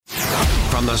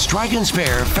from the Strike and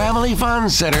Spare Family Fun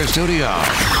Center studio,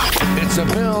 it's the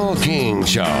Bill King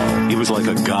Show. He was like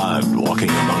a god walking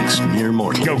amongst mere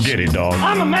mortals. Go get it, dog.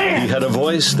 I'm a man. He had a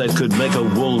voice that could make a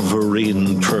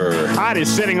wolverine purr. Hot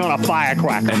is sitting on a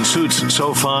firecracker. And suits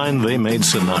so fine, they made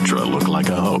Sinatra look like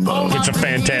a hobo. It's a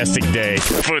fantastic day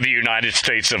for the United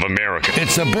States of America.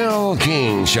 It's the Bill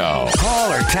King Show.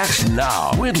 Call or text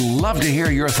now. We'd love to hear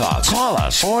your thoughts. Call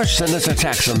us or send us a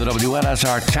text on the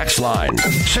WNSR text line.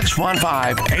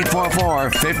 615-844-5600.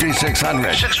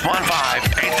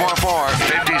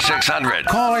 615-844-5600.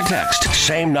 Call or text.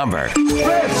 Same number.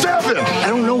 Red 7. I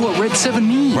don't know what Red 7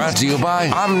 means. Brought to you by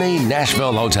Omni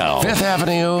Nashville Hotel, 5th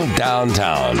Avenue,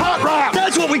 downtown. Hot rock.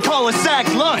 That's what we call a sack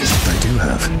lunch. I do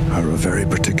have are a very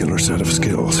particular set of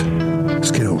skills.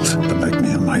 Skills that make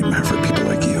me a nightmare for people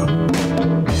like you.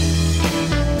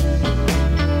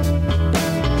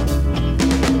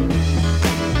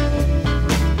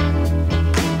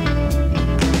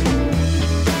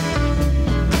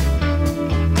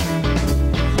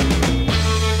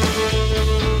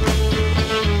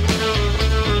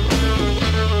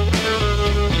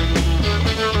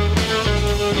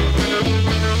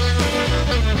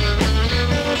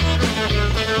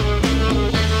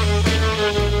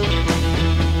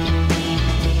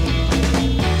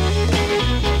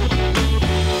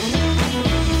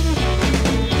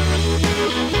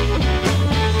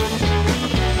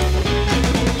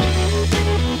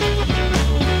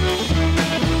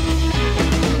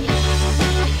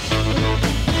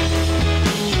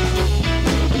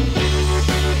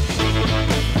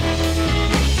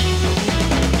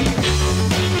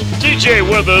 TJ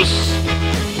with us.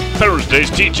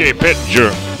 Thursdays, TJ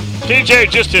Pittenger. TJ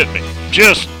just hit me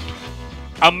just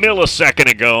a millisecond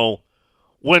ago.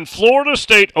 When Florida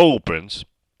State opens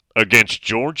against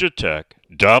Georgia Tech,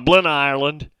 Dublin,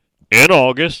 Ireland, in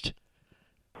August,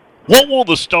 what will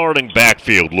the starting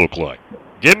backfield look like?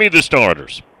 Give me the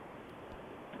starters.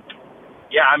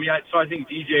 Yeah, I mean, so I think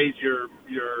DJ's your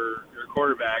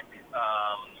quarterback.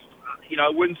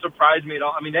 It wouldn't surprise me at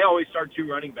all. I mean, they always start two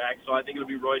running backs, so I think it'll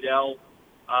be Roydell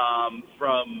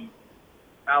from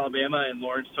Alabama and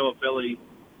Lawrence Toafili,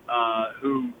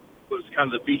 who was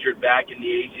kind of the featured back in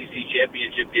the ACC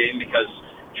championship game because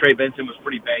Trey Benson was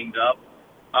pretty banged up.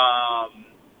 I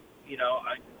don't know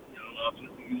if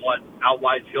you want out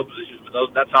wide field positions, but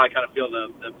that's how I kind of feel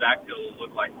the backfield will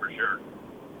look like for sure.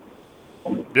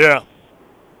 Yeah,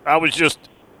 I was just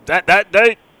that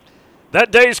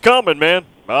day's coming, man.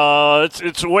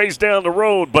 It's a ways down the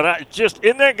road, but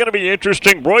isn't that going to be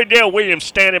interesting? Roydell Williams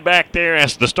standing back there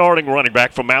as the starting running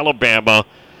back from Alabama,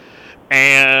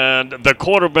 and the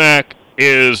quarterback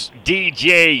is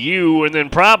DJU, and then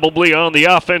probably on the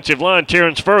offensive line,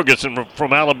 Terrence Ferguson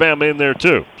from Alabama in there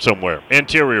too, somewhere.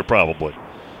 Interior probably.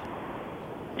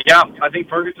 Yeah, I think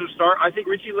Ferguson will start. I think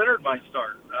Richie Leonard might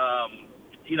start.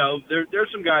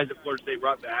 There's some guys that Florida State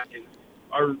brought back and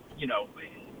are,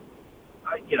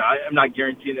 I'm not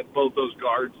guaranteeing that both those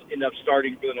guards end up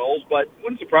starting for the Noles, but it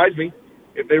wouldn't surprise me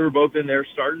if they were both in there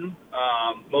starting.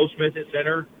 Mo Smith at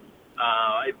center.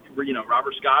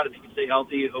 Robert Scott, if he can stay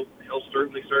healthy, he'll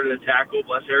certainly start at a tackle.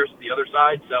 Bless Harris at the other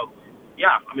side. So,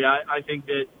 yeah, I mean, I think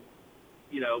that,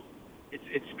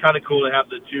 it's kind of cool to have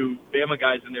the two Bama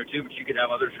guys in there too, but you could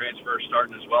have other transfers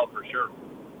starting as well for sure.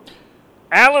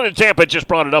 Allen and Tampa just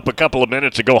brought it up a couple of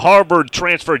minutes ago. Harvard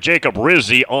transfer Jacob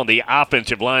Rizzi on the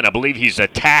offensive line. I believe he's a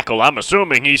tackle. I'm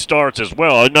assuming he starts as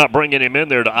well. I'm not bringing him in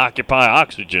there to occupy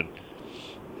oxygen.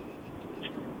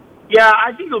 Yeah,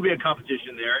 I think there'll be a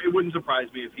competition there. It wouldn't surprise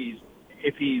me if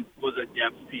he was a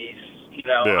depth piece.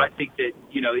 Yeah. I think that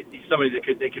he's somebody that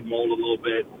they could mold a little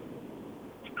bit.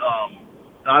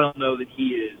 I don't know that he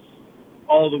is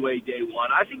all the way day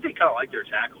one. I think they kind of like their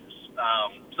tackles.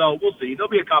 So we'll see. There'll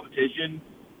be a competition,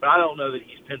 but I don't know that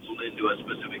he's penciled into a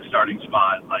specific starting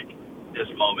spot like this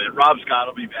moment. Rob Scott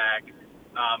will be back.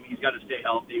 He's got to stay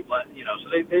healthy, but so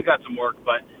they've got some work.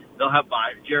 But they'll have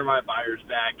Jeremiah Byers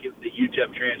back, the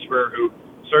UTEP transfer, who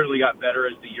certainly got better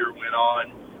as the year went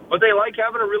on. But they like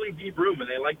having a really deep room, and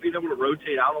they like being able to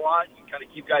rotate out a lot and kind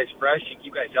of keep guys fresh and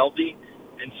keep guys healthy.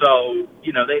 And so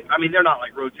they're not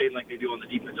like rotating like they do on the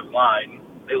defensive line.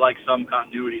 They like some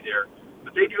continuity there.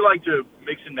 But they do like to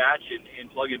mix and match and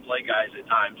plug-and-play guys at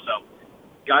times. So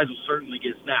guys will certainly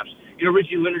get snaps.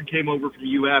 Richie Leonard came over from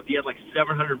UF. He had like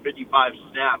 755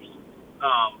 snaps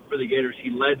for the Gators.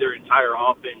 He led their entire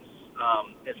offense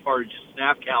as far as just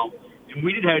snap count. And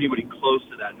we didn't have anybody close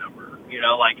to that number.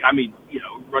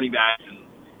 Running backs and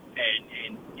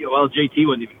JT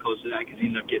wasn't even close to that because he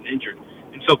ended up getting injured.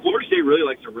 And so Florida State really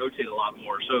likes to rotate a lot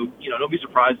more. So, don't be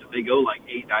surprised if they go like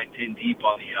 8, 9, 10 deep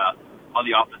on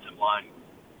the offensive line.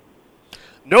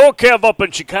 Noah Kev up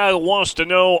in Chicago wants to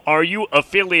know, are you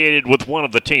affiliated with one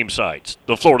of the team sites,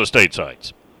 the Florida State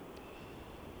sites?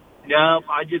 No,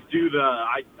 I just do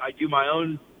I do my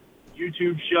own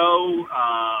YouTube show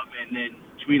and then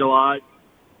tweet a lot,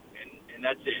 and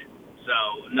that's it.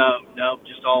 So no,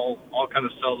 just all kind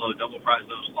of solo, double prize,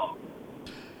 no slaw.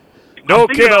 No, I'm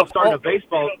thinking Kev. about starting a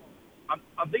baseball.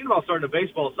 I'm thinking about starting a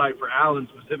baseball site for Alan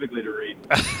specifically to read.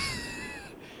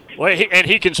 Well,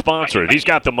 he can sponsor it. He's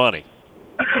got the money.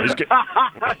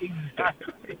 Exactly.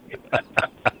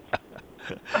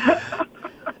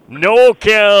 Noel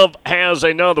Kev has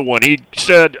another one. He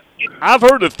said, I've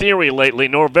heard a theory lately.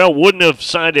 Norvell wouldn't have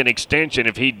signed an extension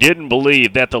if he didn't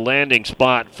believe that the landing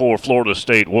spot for Florida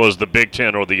State was the Big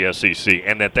Ten or the SEC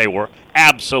and that they were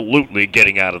absolutely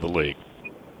getting out of the league.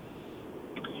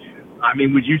 I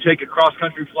mean, would you take a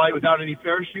cross-country flight without any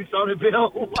parachutes on it,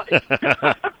 Bill?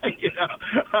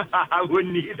 I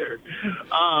wouldn't either.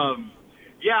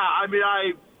 Yeah, I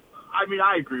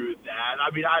agree with that. I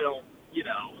mean, I don't,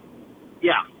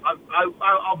 yeah,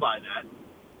 I'll buy that.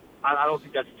 I don't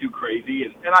think that's too crazy,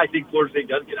 and I think Florida State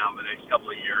does get out in the next couple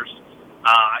of years.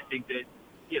 I think that,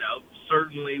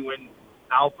 certainly when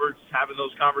Alpert's having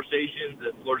those conversations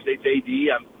at Florida State's AD,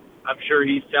 I'm sure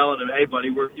he's telling him, hey,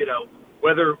 buddy, we're,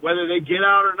 whether they get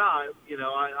out or not,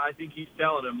 I think he's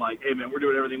telling them, like, hey, man, we're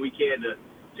doing everything we can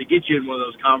to get you in one of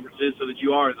those conferences so that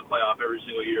you are in the playoff every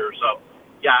single year. So,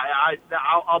 yeah,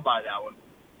 I'll buy that one.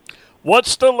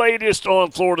 What's the latest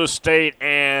on Florida State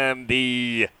and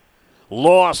the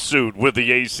lawsuit with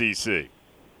the ACC?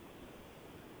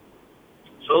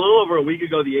 So a little over a week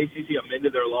ago, the ACC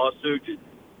amended their lawsuit to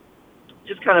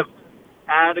just kind of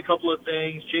add a couple of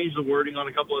things, change the wording on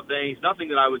a couple of things. Nothing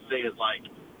that I would say is, like,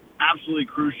 absolutely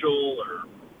crucial or,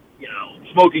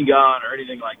 smoking gun or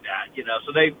anything like that,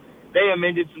 So they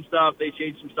amended some stuff. They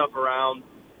changed some stuff around.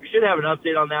 We should have an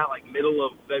update on that, like, middle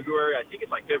of February. I think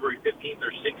it's like February 15th or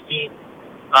 16th.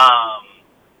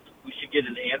 We should get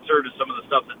an answer to some of the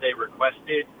stuff that they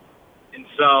requested. And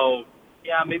so,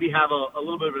 yeah, maybe have a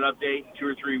little bit of an update in 2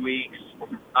 or 3 weeks.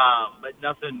 But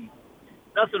nothing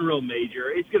real major.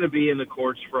 It's going to be in the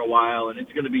courts for a while, and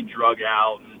it's going to be drug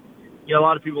out. And, a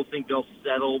lot of people think they'll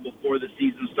settle before the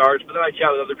season starts. But then I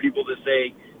chat with other people that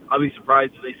say, I'll be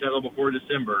surprised if they settle before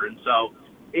December. And so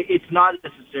it's not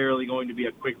necessarily going to be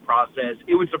a quick process.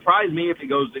 It would surprise me if it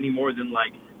goes any more than,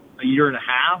 like, a year and a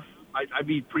half. I'd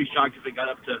be pretty shocked if it got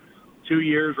up to 2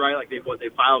 years, right? Like they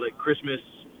filed at Christmas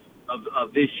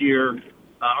of this year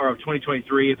or of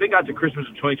 2023. If they got to Christmas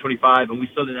of 2025 and we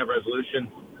still didn't have a resolution,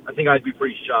 I think I'd be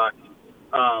pretty shocked.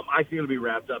 I think it'll be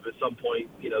wrapped up at some point,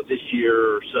 this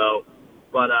year or so.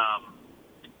 But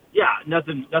yeah,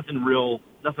 nothing real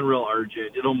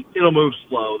urgent. It'll move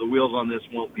slow. The wheels on this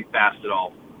won't be fast at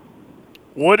all.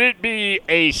 Would it be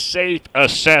a safe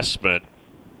assessment,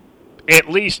 at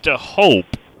least to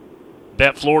hope,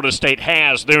 that Florida State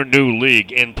has their new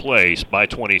league in place by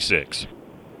 26?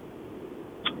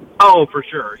 Oh, for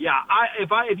sure. Yeah.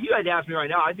 If you had to ask me right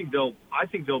now, I think they'll.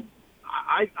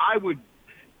 I would.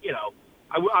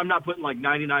 I'm not putting like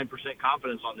 99%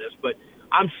 confidence on this, but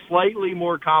I'm slightly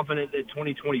more confident that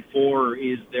 2024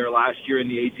 is their last year in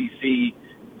the ACC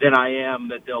than I am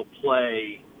that they'll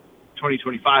play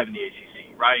 2025 in the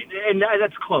ACC. Right, and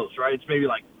that's close. Right, it's maybe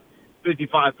like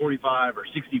 55-45 or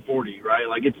 60-40, right?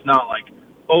 Like, it's not, like,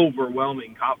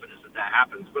 overwhelming confidence that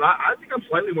happens. But I think I'm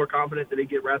slightly more confident that it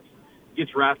gets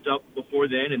wrapped up before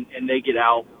then and they get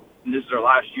out, and this is their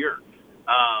last year.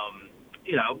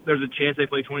 There's a chance they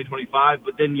play 2025.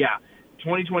 But then, yeah,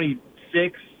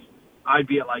 2026, I'd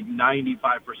be at, like,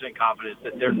 95% confidence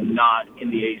that they're not in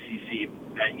the ACC,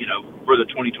 for the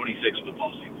 2026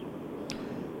 football season.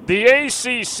 The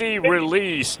ACC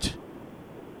released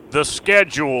the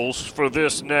schedules for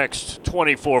this next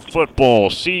 24 football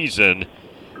season,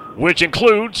 which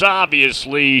includes,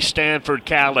 obviously, Stanford,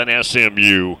 Cal, and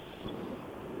SMU.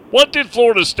 What did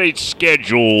Florida State's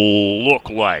schedule look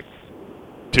like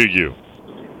to you?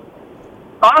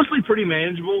 Honestly, pretty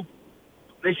manageable.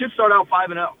 They should start out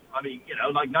 5-0. I mean,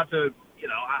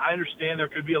 I understand there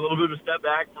could be a little bit of a step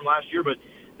back from last year, but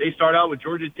they start out with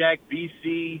Georgia Tech,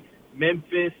 BC,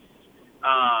 Memphis,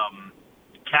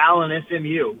 Cal, and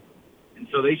SMU. And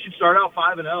so they should start out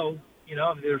 5-0.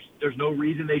 There's no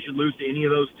reason they should lose to any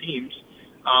of those teams.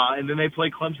 And then they play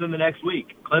Clemson the next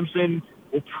week. Clemson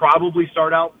will probably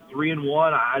start out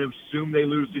 3-1. I'd assume they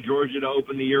lose to Georgia to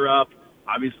open the year up.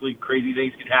 Obviously, crazy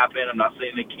things can happen. I'm not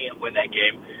saying they can't win that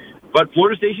game. But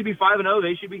Florida State should be 5-0.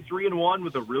 They should be 3-1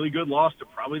 with a really good loss to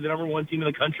probably the number one team in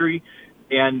the country.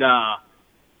 And,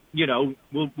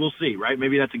 we'll see, right?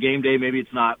 Maybe that's a game day, maybe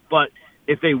it's not. But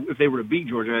if they were to beat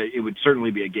Georgia, it would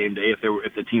certainly be a game day if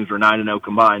the teams were 9-0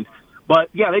 combined. But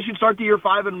yeah, they should start the year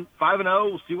 5-0.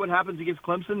 We'll see what happens against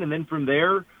Clemson, and then from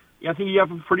there, I think you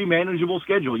have a pretty manageable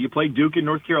schedule. You play Duke and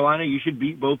North Carolina. You should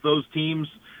beat both those teams.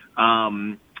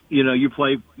 You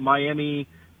play Miami,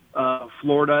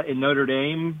 Florida, and Notre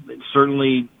Dame. It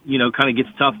certainly, kind of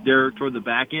gets tough there toward the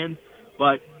back end.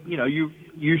 But,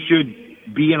 you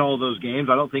should be in all those games.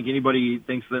 I don't think anybody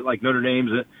thinks that, like, Notre Dame's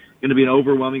going to be an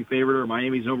overwhelming favorite or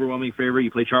Miami's an overwhelming favorite.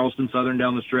 You play Charleston Southern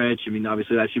down the stretch. I mean,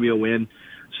 obviously that should be a win.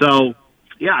 So,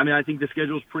 yeah, I think the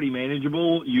schedule's pretty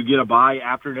manageable. You get a bye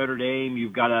after Notre Dame.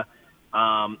 You've got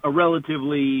a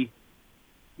relatively,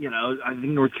 I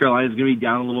think North Carolina's going to be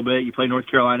down a little bit. You play North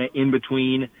Carolina in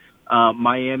between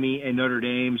Miami and Notre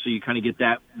Dame, so you kind of get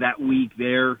that week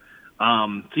there.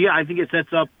 Yeah, I think it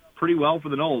sets up pretty well for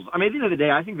the Noles. At the end of the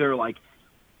day, I think there are like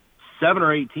 7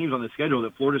 or 8 teams on the schedule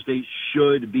that Florida State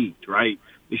should beat, right?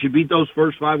 They should beat those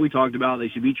first 5 we talked about. They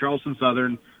should beat Charleston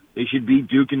Southern. They should beat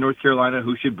Duke and North Carolina,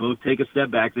 who should both take a step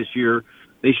back this year.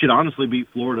 They should honestly beat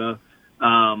Florida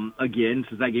again,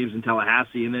 since that game's in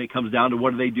Tallahassee. And then it comes down to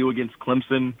what do they do against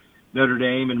Clemson, Notre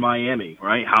Dame, and Miami,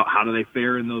 right? How do they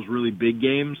fare in those really big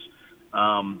games?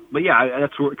 But yeah,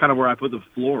 that's kind of where I put the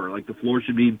floor. Like, the floor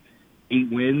should be 8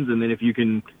 wins, and then if you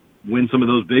can win some of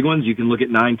those big ones, you can look at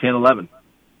 9, 10, 11.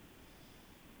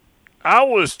 I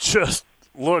was just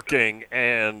looking,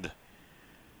 and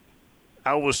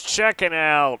I was checking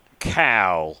out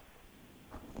Cal,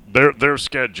 their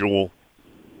schedule.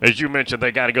 As you mentioned,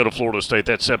 they got to go to Florida State.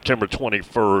 That's September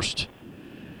 21st.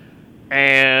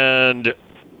 And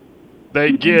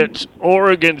they get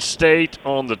Oregon State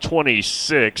on the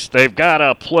 26th. They've got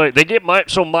to play.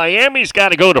 So Miami's got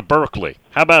to go to Berkeley.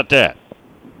 How about that?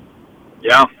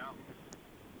 Yeah.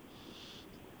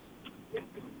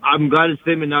 I'm glad it's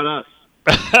them and not us.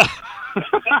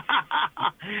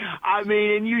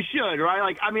 And you should, right?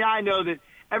 Like, I know that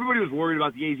everybody was worried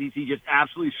about the ACC just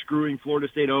absolutely screwing Florida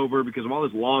State over because of all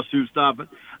this lawsuit stuff. But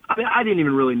I didn't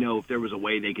even really know if there was a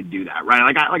way they could do that, right?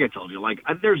 Like I told you,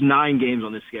 there's 9 games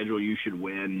on this schedule you should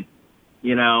win.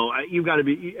 You've got to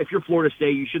be. If you're Florida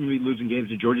State, you shouldn't be losing games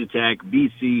to Georgia Tech,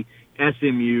 BC,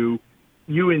 SMU,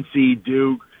 UNC,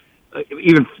 Duke,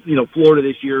 even Florida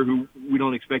this year, who we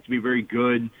don't expect to be very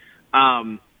good.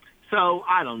 So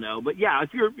I don't know, but yeah,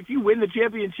 if you win the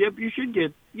championship, you should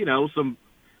get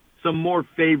some more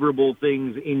favorable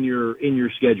things in your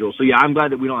schedule. So yeah, I'm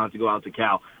glad that we don't have to go out to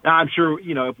Cal. Now I'm sure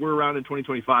if we're around in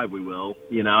 2025, we will.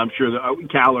 I'm sure that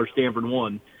Cal or Stanford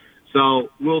won, so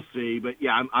we'll see. But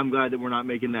yeah, I'm glad that we're not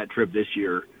making that trip this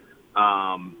year.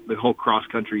 The whole cross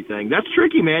country thing, that's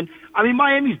tricky, man.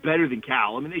 Miami's better than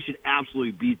Cal. They should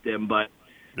absolutely beat them, but.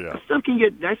 Yeah.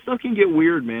 That stuff can get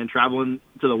weird, man. Traveling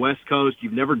to the West Coast,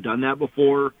 you've never done that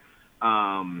before.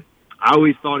 I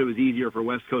always thought it was easier for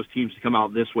West Coast teams to come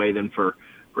out this way than for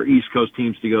East Coast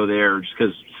teams to go there, just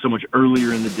because so much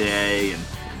earlier in the day. And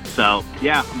so,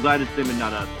 yeah, I'm glad it's them and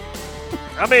not us.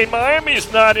 Miami's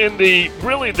not in the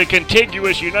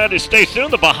contiguous United States. They're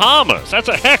in the Bahamas. That's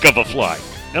a heck of a flight.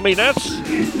 That's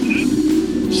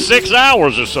 6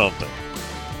 hours or something.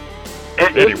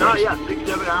 It's not,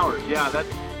 6-7 hours. Yeah, that's.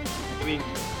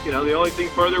 The only thing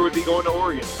further would be going to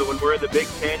Oregon. So when we're in the Big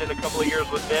Ten in a couple of years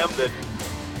with them,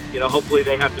 then, hopefully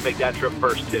they have to make that trip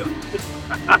first, too.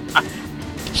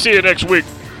 See you next week,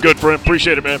 good friend.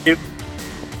 Appreciate it, man.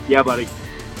 Yeah, buddy.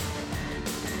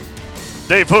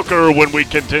 Dave Hooker when we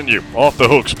continue. Off the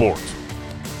Hook Sports.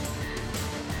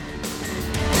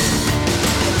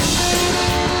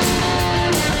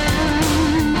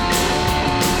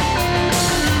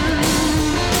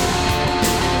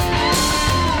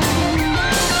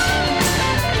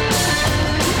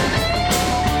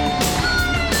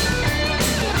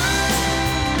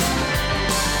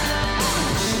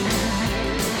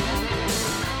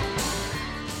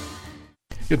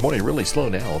 Good morning. Really slow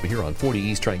now over here on 40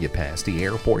 East trying to get past the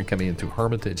airport coming in through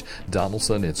Hermitage,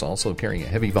 Donaldson. It's also carrying a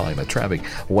heavy volume of traffic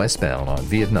westbound on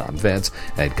Vietnam Vets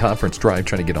at Conference Drive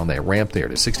trying to get on that ramp there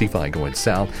to 65 going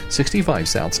south. 65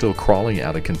 south still crawling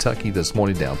out of Kentucky this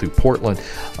morning down through Portland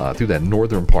through that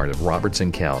northern part of Robertson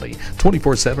County.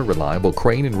 24/7 reliable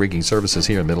crane and rigging services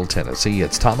here in Middle Tennessee.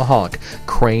 It's Tomahawk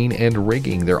Crane and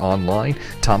Rigging. They're online,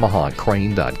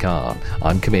 tomahawkcrane.com.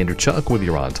 I'm Commander Chuck with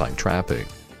your on-time traffic.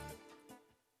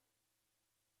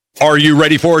 Are you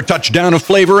ready for a touchdown of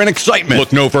flavor and excitement?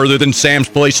 Look no further than Sam's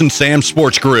Place and Sam's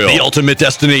Sports Grill, the ultimate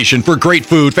destination for great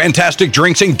food, fantastic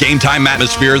drinks, and game time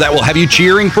atmosphere that will have you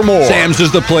cheering for more. Sam's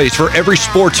is the place for every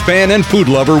sports fan and food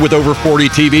lover with over 40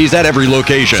 TVs at every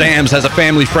location. Sam's has a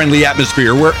family-friendly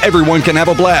atmosphere where everyone can have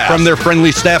a blast. From their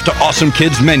friendly staff to awesome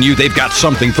kids menu, they've got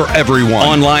something for everyone.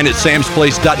 Online at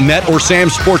samsplace.net or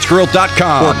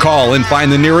samsportsgrill.com, or call and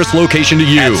find the nearest location to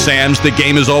you. At Sam's, the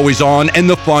game is always on and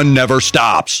the fun never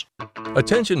stops.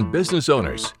 Attention business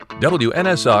owners.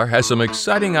 WNSR has some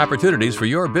exciting opportunities for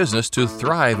your business to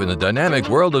thrive in the dynamic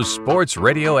world of sports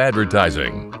radio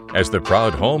advertising. As the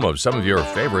proud home of some of your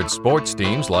favorite sports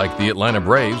teams like the Atlanta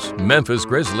Braves, Memphis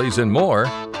Grizzlies, and more,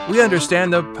 we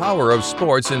understand the power of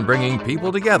sports in bringing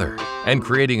people together and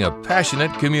creating a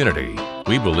passionate community.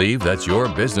 We believe that your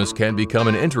business can become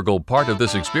an integral part of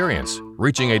this experience,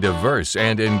 reaching a diverse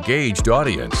and engaged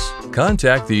audience.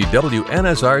 Contact the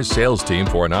WNSR sales team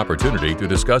for an opportunity to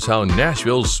discuss how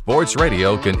Nashville's sports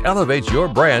radio can elevate your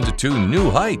brand to new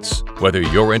heights. Whether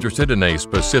you're interested in a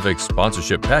specific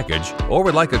sponsorship package or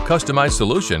would like a customized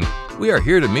solution, we are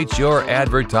here to meet your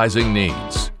advertising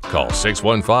needs. Call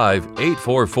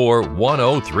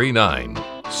 615-844-1039.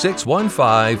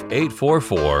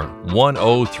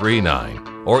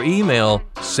 615-844-1039 or email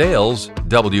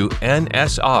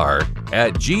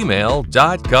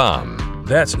saleswnsr@gmail.com.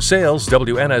 That's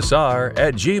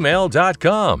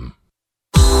saleswnsr@gmail.com.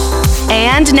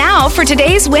 And now for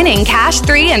today's winning Cash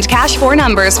 3 and Cash 4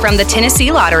 numbers from the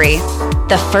Tennessee Lottery.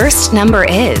 The first number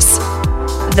is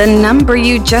the number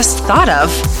you just thought of.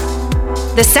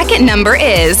 The second number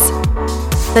is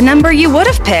the number you would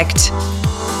have picked.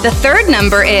 The third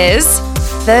number is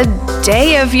the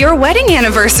day of your wedding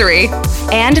anniversary.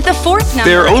 And the fourth number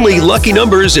They're only lucky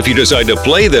numbers if you decide to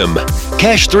play them.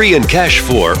 Cash 3 and Cash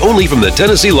 4, only from the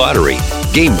Tennessee Lottery.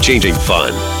 Game-changing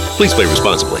fun. Please play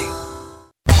responsibly.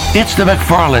 It's the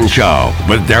McFarland Show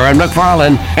with Darren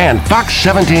McFarland and Fox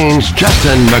 17's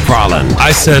Justin McFarland.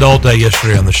 I said all day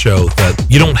yesterday on the show that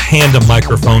you don't hand a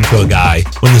microphone to a guy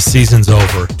when the season's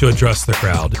over to address the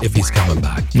crowd if he's coming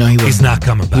back. No, he's not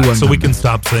coming back. So we can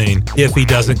stop saying if he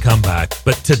doesn't come back.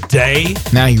 But today,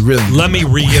 now you really let me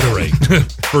reiterate,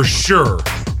 for sure,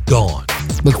 gone.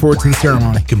 Look forward to the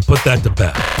ceremony. Can put that to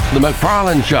bed. The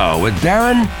McFarland Show with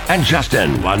Darren and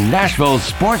Justin on Nashville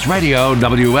Sports Radio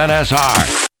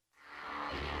WNSR.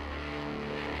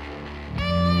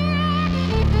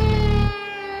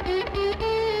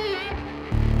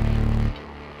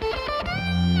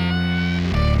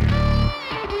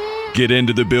 Get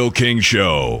into the Bill King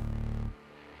Show.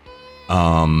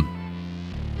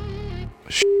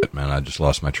 Shit, man, I just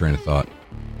lost my train of thought. All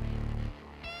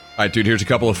right, dude, here's a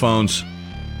couple of phones.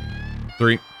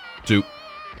 3, 2.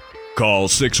 Call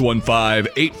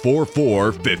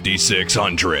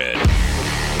 615-844-5600.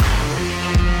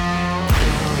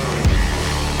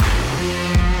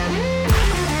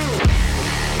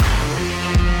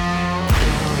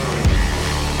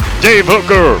 Dave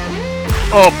Hooker,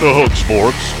 Off the Hook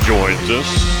Sports, joins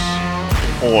us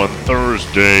on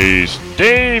Thursdays.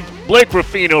 Blake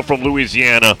Ruffino from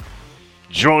Louisiana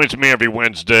joins me every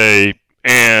Wednesday,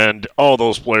 and all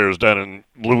those players down in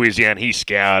Louisiana he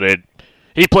scouted.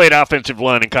 He played offensive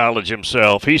line in college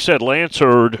himself. He said Lance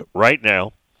Hurd right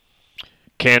now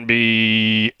can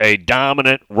be a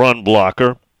dominant run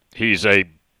blocker. He's a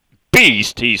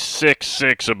beast. He's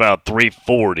 6'6", about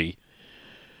 340.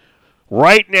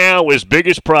 Right now, his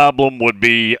biggest problem would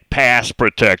be pass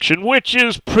protection, which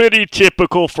is pretty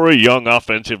typical for a young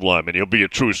offensive lineman. He'll be a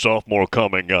true sophomore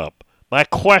coming up. My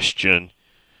question,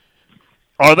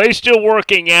 are they still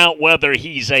working out whether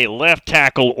he's a left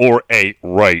tackle or a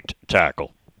right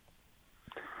tackle?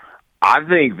 I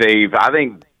think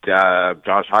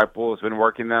Josh Heupel has been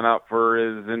working that out for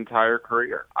his entire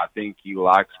career. I think he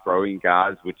likes throwing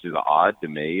guys, which is odd to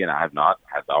me, and I have not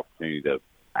had the opportunity to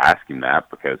ask him that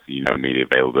because media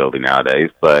availability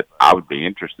nowadays, but I would be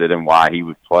interested in why he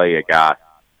would play a guy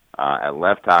at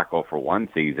left tackle for one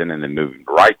season and then move to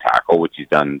right tackle, which he's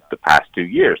done the past 2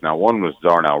 years. Now, one was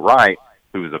Darnell Wright,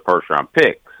 who was a first-round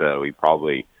pick, so he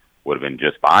probably would have been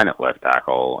just fine at left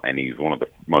tackle, and he's one of the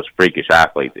most freakish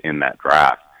athletes in that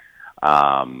draft,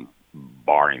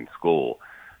 barring school.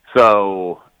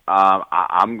 So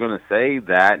I'm going to say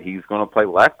that he's going to play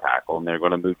left tackle, and they're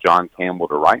going to move John Campbell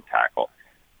to right tackle.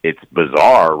 It's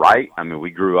bizarre, right? I mean, we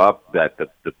grew up that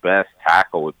the best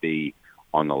tackle would be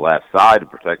on the left side to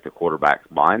protect the quarterback's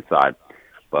blind side,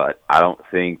 but I don't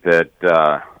think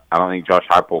Josh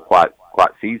Heupel quite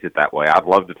sees it that way. I'd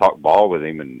love to talk ball with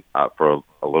him and for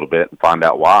a little bit and find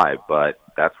out why, but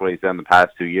that's what he's done the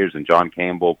past 2 years, and John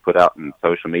Campbell put out in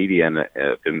social media and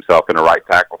himself in a right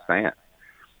tackle stance.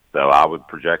 So I would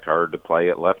project her to play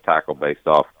at left tackle based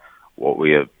off what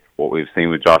we've seen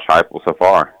with Josh Heupel so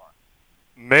far.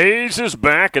 Mays is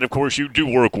back, and of course you do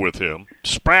work with him.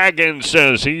 Spraggins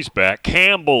says he's back.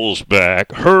 Campbell's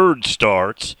back. Hurd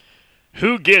starts.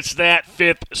 Who gets that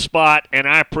 5th spot? And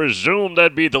I presume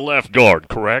that'd be the left guard,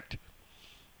 correct?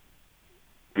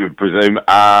 You presume.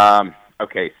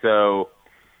 Okay, so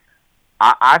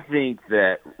I think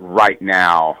that right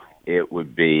now it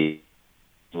would be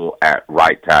at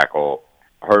right tackle,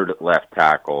 Hurd at left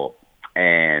tackle,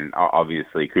 and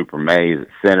obviously Cooper Mays at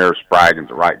center, Spraggins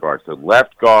at right guard. So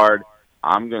left guard,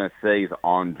 I'm going to say is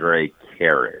Andre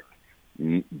Carrick.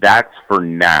 That's for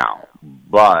now.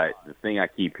 But the thing I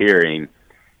keep hearing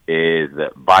is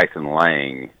that Bison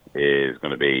Lang is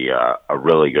going to be a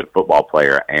really good football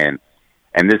player, and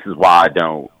this is why I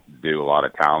don't do a lot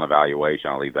of talent evaluation.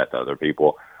 I leave that to other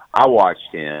people. I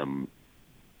watched him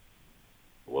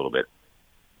a little bit.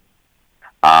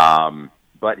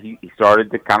 But he started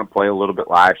to kind of play a little bit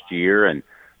last year and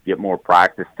get more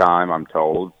practice time, I'm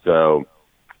told. So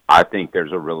I think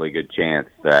there's a really good chance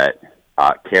that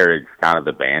Carrick's kind of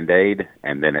the Band-Aid,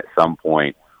 and then at some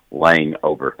point Lang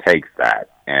overtakes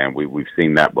that. And we've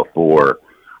seen that before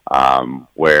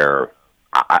where,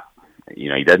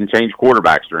 he doesn't change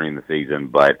quarterbacks during the season,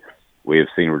 but we have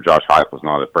seen where Josh Heupel's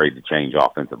not afraid to change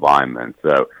offensive linemen.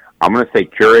 So I'm going to say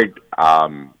Carrick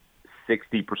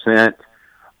 60%,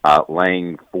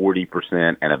 Lang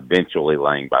 40%, and eventually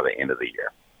Lang by the end of the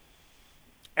year.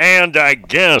 And I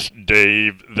guess,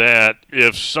 Dave, that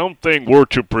if something were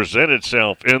to present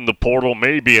itself in the portal,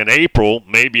 maybe in April,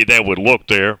 maybe that would look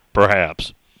there,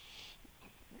 perhaps.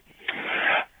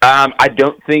 I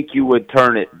don't think you would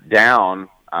turn it down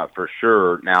for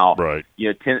sure. Now, right.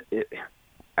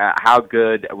 How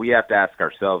good, we have to ask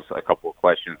ourselves a couple of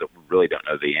questions that we really don't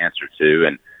know the answer to,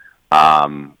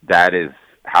 and that is,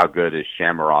 how good is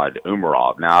Shamarad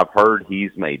Umarov? Now, I've heard he's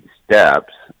made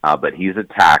steps, but he's a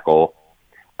tackle.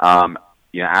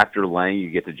 After Lang,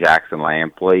 you get to Jackson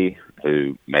Lampley,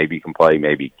 who maybe can play,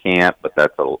 maybe can't, but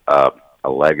that's a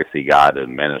legacy guy to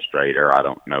administrator. I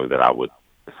don't know that I would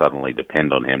suddenly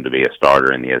depend on him to be a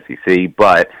starter in the SEC.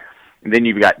 But then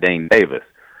you've got Dane Davis.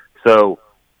 So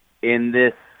in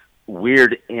this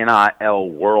weird NIL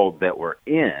world that we're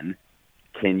in,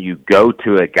 can you go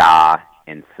to a guy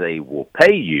and say, we'll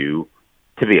pay you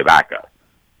to be a backup?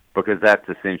 Because that's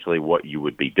essentially what you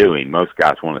would be doing. Most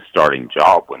guys want a starting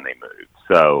job when they move.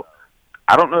 So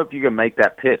I don't know if you can make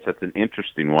that pitch. That's an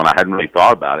interesting one. I hadn't really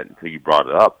thought about it until you brought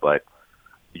it up, but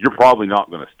you're probably not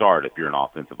going to start if you're an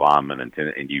offensive lineman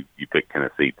and you pick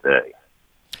Tennessee today.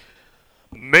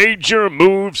 Major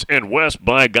moves in West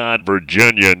Bygone,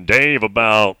 Virginia. And Dave,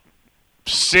 about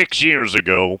 6 years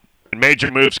ago,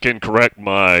 Major Moves can correct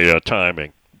my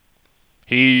timing.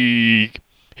 He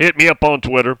hit me up on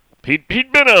Twitter. He'd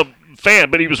been a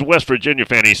fan, but he was a West Virginia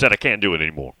fan. He said, I can't do it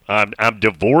anymore. I'm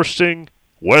divorcing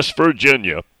West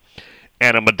Virginia,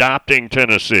 and I'm adopting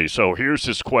Tennessee. So here's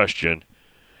his question.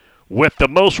 With the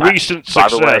most recent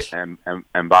success... By the way,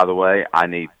 and by the way, I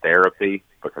need therapy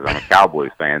because I'm a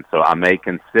Cowboys fan, so I may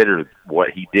consider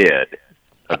what he did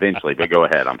eventually. But go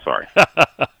ahead. I'm sorry.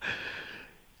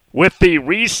 With the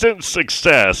recent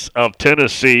success of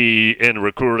Tennessee in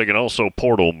recruiting and also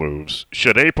portal moves,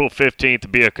 should April 15th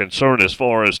be a concern as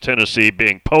far as Tennessee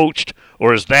being poached,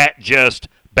 or is that just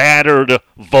battered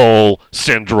Vol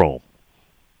syndrome?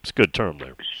 It's a good term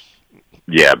there.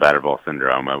 Yeah, battered Vol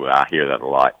syndrome. I hear that a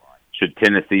lot. Should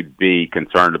Tennessee be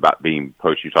concerned about being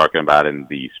poached? You're talking about in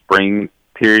the spring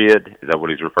period? Is that what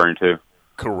he's referring to?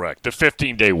 Correct. The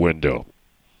 15-day window.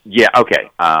 Yeah, okay.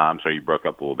 I'm sorry, you broke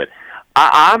up a little bit.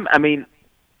 I mean,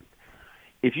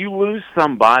 if you lose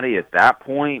somebody at that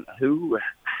point,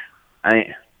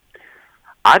 I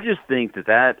just think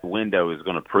that window is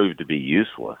going to prove to be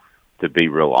useless, to be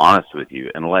real honest with you,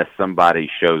 unless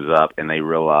somebody shows up and they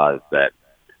realize that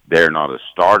they're not a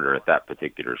starter at that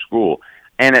particular school.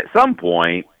 And at some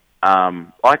point,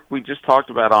 like we just talked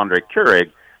about Andre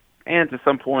Carrick, and to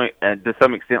some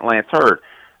extent Lance Hurd,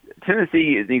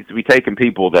 Tennessee needs to be taking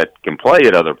people that can play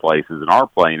at other places and are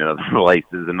playing at other places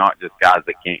and not just guys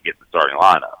that can't get the starting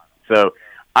lineup. So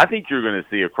I think you're going to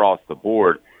see across the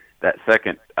board that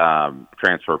second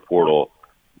transfer portal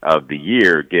of the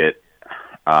year get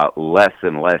less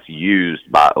and less used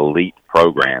by elite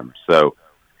programs. So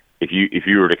if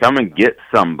you were to come and get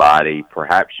somebody,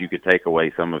 perhaps you could take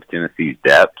away some of Tennessee's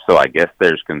depth. So I guess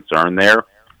there's concern there.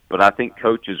 But I think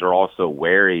coaches are also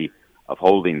wary of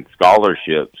holding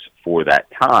scholarships for that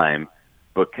time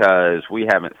because we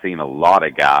haven't seen a lot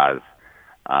of guys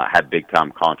have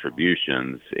big-time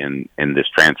contributions in this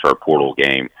transfer portal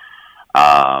game.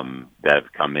 that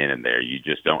have come in there. You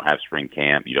just don't have spring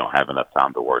camp. You don't have enough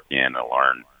time to work in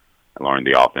and learn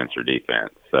the offense or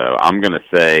defense. So I'm going to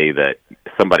say that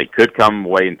somebody could come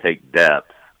away and take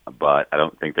depth, but I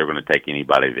don't think they're going to take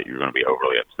anybody that you're going to be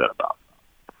overly upset about.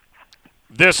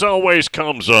 This always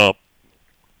comes up,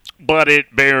 but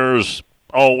it bears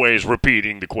always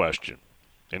repeating the question.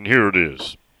 And here it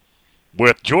is.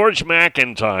 With George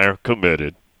McIntyre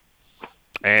committed,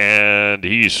 and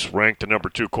he's ranked the number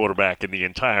 2 quarterback in the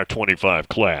entire 25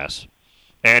 class,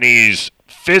 and he's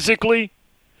physically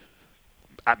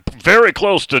very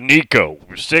close to Nico.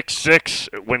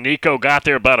 6'6". When Nico got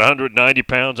there, about 190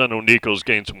 pounds. I know Nico's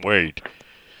gained some weight.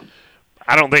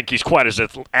 I don't think he's quite as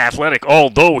athletic,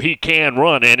 although he can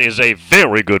run and is a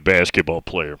very good basketball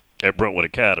player at Brentwood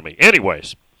Academy.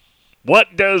 Anyways,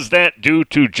 what does that do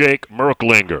to Jake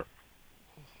Merklinger?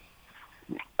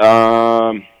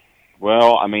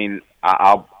 Well, I mean,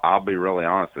 I'll be really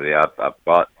honest with you. I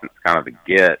thought since kind of the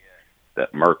get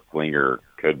that Merklinger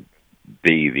could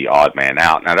be the odd man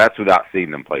out. Now, that's without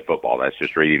seeing them play football. That's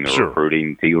just reading the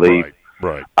recruiting tea leaves.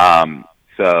 Right.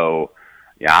 So,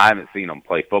 yeah, I haven't seen them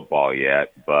play football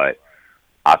yet, but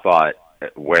I thought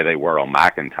where they were on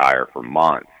McIntyre for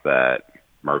months that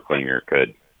Merklinger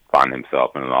could find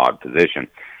himself in an odd position.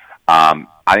 I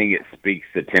think it speaks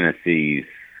to Tennessee's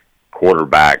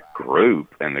quarterback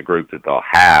group and the group that they'll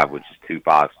have, which is 2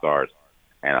 5-stars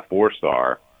and a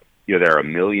 4-star. You know, there are a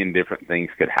million different things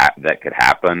that could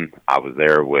happen. I was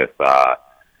there with Clausen,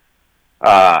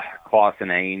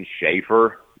 Ainge,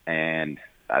 Schaefer, and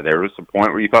there was a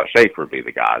point where you thought Schaefer would be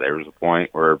the guy. There was a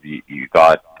point where you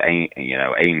thought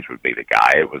Ainge would be the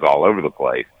guy. It was all over the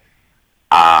place.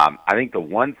 I think the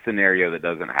one scenario that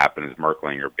doesn't happen is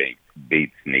Merklinger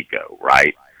beats Nico,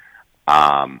 right?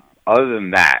 Other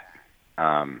than that,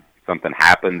 something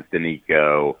happens to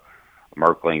Nico,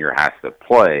 Merklinger has to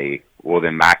play, well,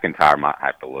 then McIntyre might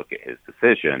have to look at his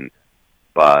decision.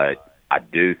 But I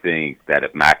do think that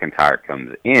if McIntyre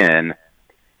comes in,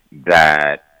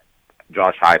 that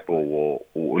Josh Heupel will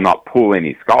not pull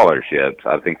any scholarships.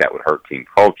 I think that would hurt team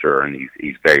culture, and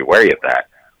he's very wary of that.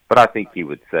 But I think he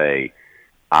would say,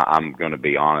 I'm going to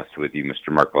be honest with you, Mr.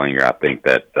 Merklinger. I think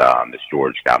that this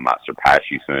George guy might surpass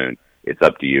you soon. It's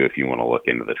up to you if you want to look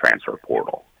into the transfer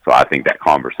portal. So I think that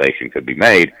conversation could be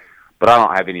made, but I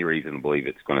don't have any reason to believe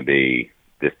it's going to be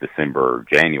this December or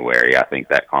January. I think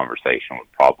that conversation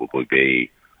would probably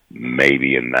be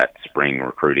maybe in that spring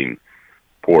recruiting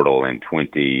portal in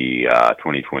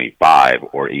 2025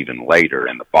 or even later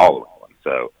in the following one.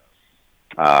 So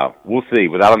we'll see.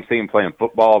 Without him seeing playing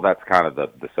football, that's kind of the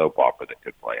soap opera that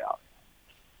could play out.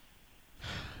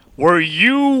 Were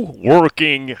you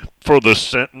working for the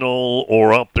Sentinel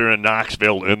or up there in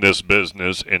Knoxville in this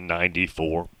business in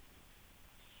 '94?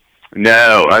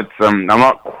 No, I'm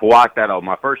not quite that old.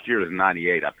 My first year was in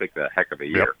 '98. I picked a heck of a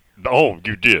year. Yep. Oh,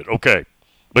 you did. Okay.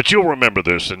 But you'll remember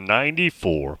this. In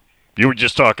 '94, you were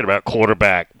just talking about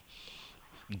quarterback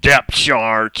depth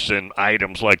charts and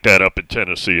items like that up in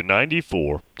Tennessee. In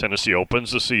 '94, Tennessee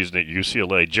opens the season at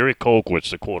UCLA. Jerry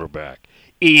Colquitt's the quarterback.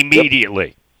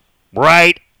 Immediately,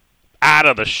 right out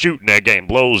of the chute in that game,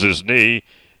 blows his knee.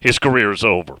 His career's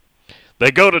over.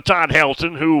 They go to Todd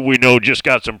Helton, who we know just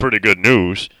got some pretty good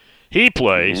news. He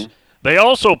plays. Mm-hmm. They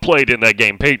also played in that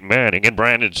game Peyton Manning and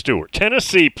Brandon Stewart.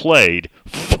 Tennessee played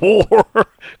 4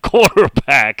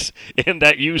 quarterbacks in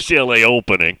that UCLA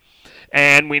opening.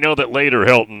 And we know that later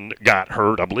Helton got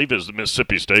hurt. I believe it was the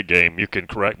Mississippi State game. You can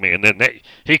correct me. And then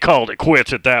he called it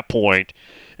quits at that point.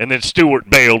 And then Stewart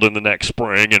bailed in the next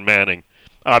spring, and Manning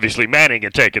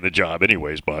had taken the job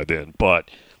anyways by then. But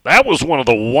that was one of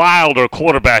the wilder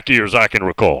quarterback years I can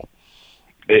recall.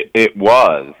 It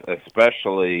was,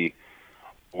 especially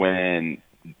when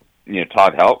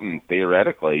Todd Helton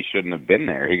theoretically shouldn't have been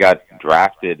there. He got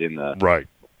drafted in the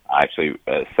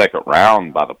second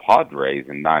round by the Padres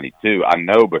in '92. I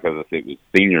know because it was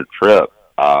senior trip.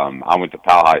 I went to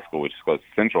Powell High School, which is close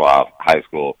to Central High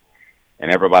School,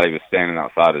 and everybody was standing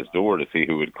outside his door to see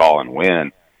who would call and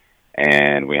win.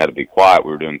 And we had to be quiet.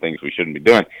 We were doing things we shouldn't be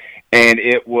doing. And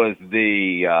it was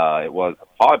the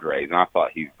Padres, and I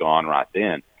thought he's gone right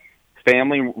then. His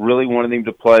family really wanted him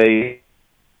to play.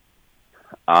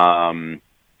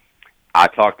 I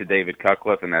talked to David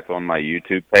Cutcliffe, and that's on my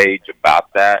YouTube page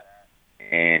about that.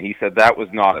 And he said that was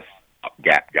not a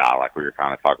stopgap guy like we were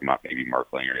kind of talking about maybe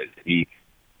Merklinger is. He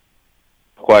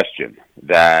questioned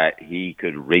that he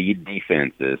could read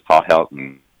defenses, Todd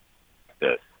Helton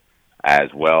this,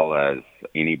 as well as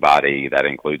anybody, that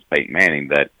includes Peyton Manning,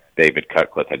 that David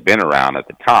Cutcliffe had been around at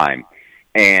the time.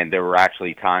 And there were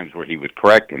actually times where he would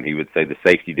correct him. He would say the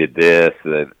safety did this,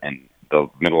 and the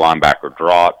middle linebacker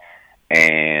dropped.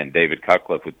 And David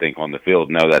Cutcliffe would think on the field,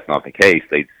 no, that's not the case.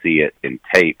 They'd see it in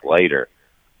tape later.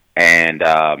 And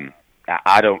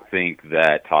I don't think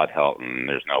that Todd Helton,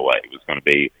 there's no way, was going to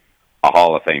be a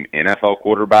Hall of Fame NFL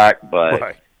quarterback,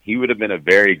 but he would have been a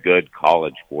very good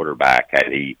college quarterback had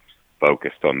he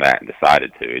focused on that and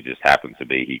decided to. It just happens to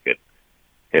be he could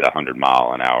hit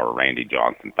 100-mile-an-hour Randy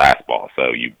Johnson fastball,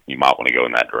 so you might want to go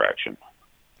in that direction.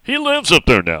 He lives up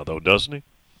there now, though, doesn't he?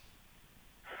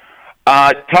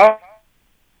 Todd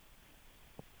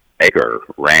Acre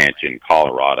Ranch in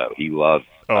Colorado. He loves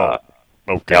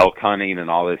elk hunting and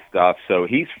all this stuff. So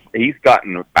he's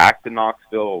gotten back to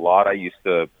Knoxville a lot. I used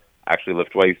to actually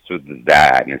lift weights with his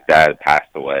dad, and his dad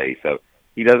passed away. So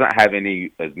he doesn't have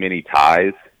as many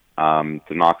ties to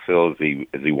Knoxville as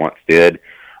he once did.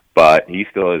 But he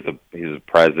still is a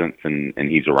presence, and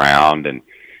he's around. And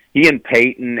he and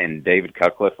Peyton and David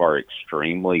Cutcliffe are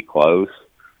extremely close.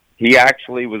 He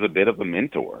actually was a bit of a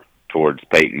mentor towards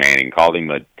Peyton Manning, called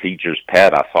him a teacher's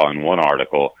pet, I saw in one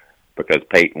article, because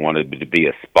Peyton wanted to be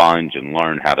a sponge and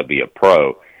learn how to be a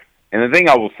pro. And the thing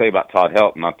I will say about Todd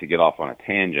Helton, not to get off on a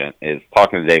tangent, is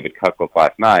talking to David Cutcliffe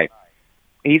last night,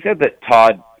 he said that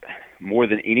Todd, more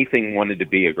than anything, wanted to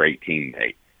be a great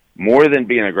teammate. More than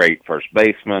being a great first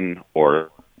baseman, or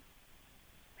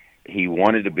he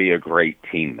wanted to be a great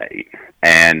teammate.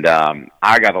 And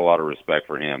I got a lot of respect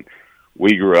for him.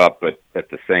 We grew up at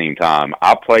the same time.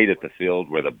 I played at the field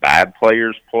where the bad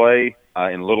players play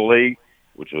in Little League,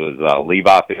 which was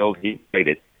Levi Field. He played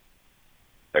at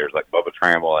players like Bubba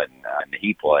Trammell, and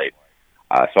he played.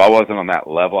 So I wasn't on that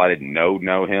level. I didn't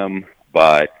know him,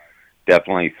 but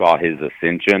definitely saw his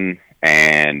ascension,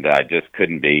 and just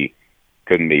couldn't be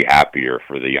happier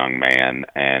for the young man.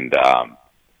 And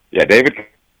David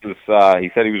was,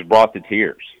 he said he was brought to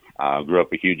tears. Grew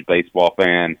up a huge baseball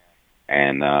fan,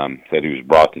 and said he was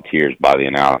brought to tears by the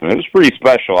announcement. It was pretty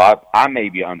special. I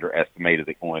maybe underestimated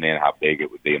it going in how big it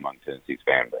would be among Tennessee's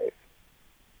fan base.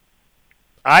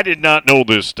 I did not know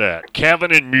this stat.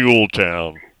 Kevin in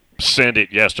Muletown sent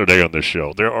it yesterday on the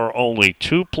show. There are only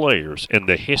 2 players in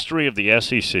the history of the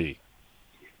SEC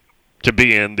to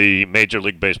be in the Major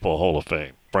League Baseball Hall of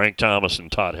Fame, Frank Thomas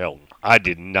and Todd Helton. I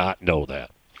did not know that.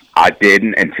 I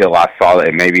didn't until I saw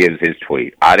that. Maybe it was his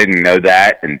tweet. I didn't know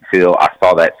that until I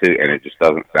saw that too, and it just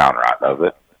doesn't sound right, does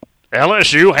it?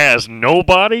 LSU has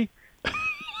nobody?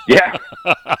 Yeah.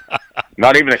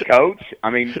 Not even a coach?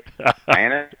 I mean,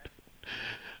 man.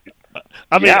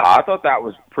 Yeah, I thought that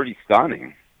was pretty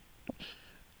stunning.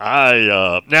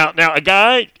 Now a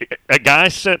guy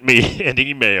sent me an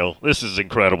email. This is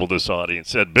incredible, this audience.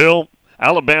 Said, Bill,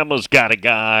 Alabama's got a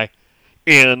guy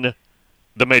in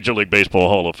the Major League Baseball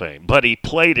Hall of Fame, but he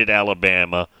played at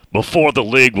Alabama before the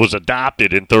league was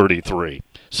adopted in 1933.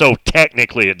 So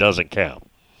technically it doesn't count.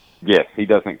 Yes, he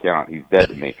doesn't count. He's dead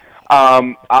to me.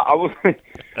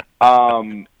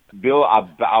 Bill,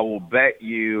 I will bet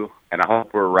you, and I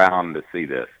hope we're around to see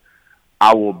this,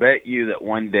 I will bet you that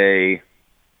one day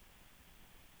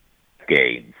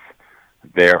games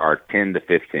there are 10 to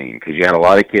 15, because you had a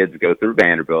lot of kids go through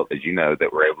Vanderbilt, as you know,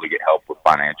 that were able to get help with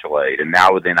financial aid. And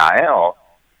now with NIL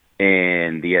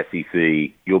in the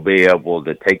SEC, you'll be able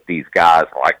to take these guys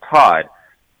like Todd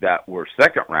that were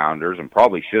second-rounders and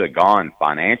probably should have gone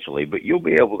financially, but you'll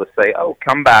be able to say, oh,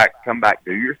 come back,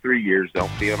 do your 3 years,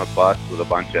 don't be on a bus with a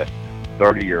bunch of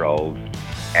 30-year-olds.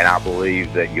 And I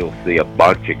believe that you'll see a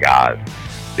bunch of guys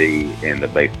be in the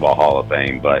Baseball Hall of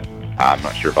Fame, but I'm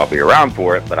not sure if I'll be around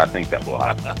for it, but I think that will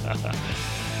happen.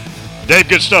 Dave,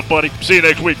 good stuff, buddy. See you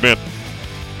next week, man.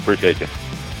 Appreciate you.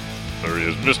 There he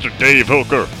is, Mr. Dave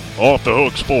Hooker, Off the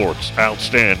Hook Sports.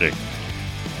 Outstanding.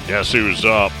 Guess who's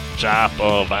up? Top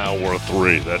of hour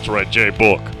 3. That's right, Jay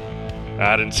Book.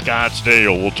 Out in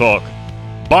Scottsdale, we'll talk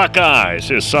Buckeyes,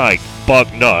 his site,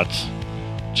 Buck Nuts.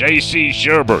 J.C.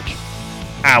 Sherbert,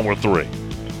 hour 3.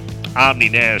 Omni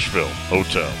Nashville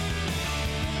Hotel.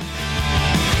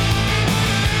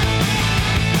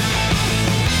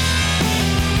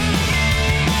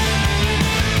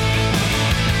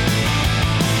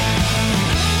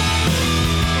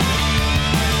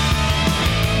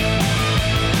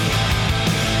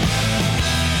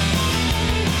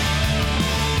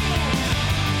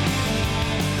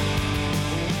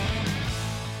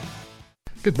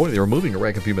 Good morning. They were moving a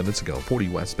wreck a few minutes ago. 40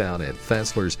 westbound at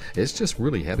Fessler's. It's just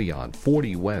really heavy on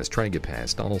 40 west. Try and get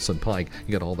past Donaldson Pike.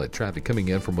 You got all that traffic coming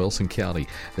in from Wilson County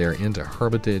there into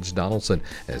Hermitage, Donaldson,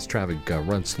 as traffic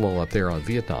runs slow up there on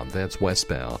Vietnam. That's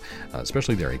westbound,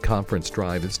 especially there at Conference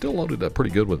Drive. It's still loaded up pretty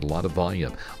good with a lot of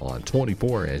volume on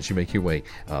 24 as you make your way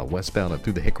westbound up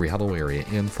through the Hickory Hollow area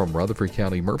in from Rutherford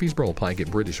County. Murfreesboro Pike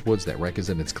at British Woods. That wreck is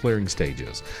in its clearing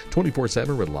stages.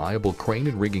 24/7 reliable crane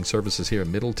and rigging services here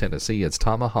in Middle Tennessee. It's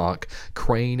Tomahawk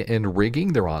Crane and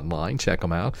Rigging. They're online. Check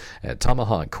them out at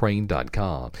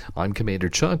tomahawkcrane.com. I'm Commander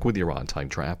Chuck with your on-time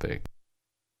traffic.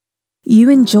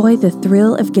 You enjoy the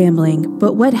thrill of gambling,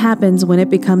 but what happens when it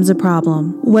becomes a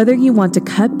problem? Whether you want to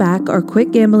cut back or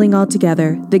quit gambling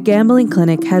altogether, the Gambling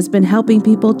Clinic has been helping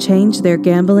people change their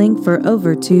gambling for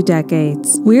over 2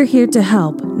 decades. We're here to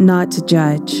help, not to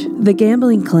judge. The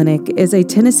Gambling Clinic is a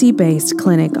Tennessee-based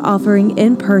clinic offering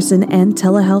in-person and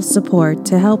telehealth support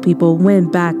to help people win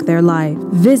back their life.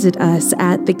 Visit us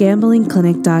at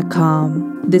thegamblingclinic.com.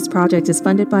 This project is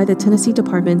funded by the Tennessee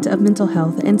Department of Mental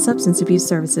Health and Substance Abuse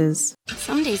Services.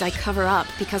 Some days I cover up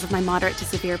because of my moderate to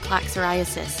severe plaque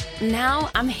psoriasis. Now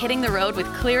I'm hitting the road with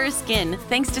clearer skin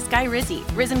thanks to Skyrizi,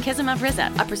 Risankizumab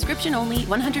Rizza, a prescription-only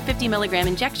 150 milligram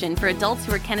injection for adults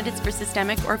who are candidates for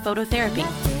systemic or phototherapy.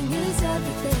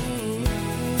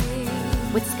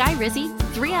 With Skyrizi,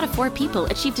 3 out of 4 people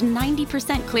achieved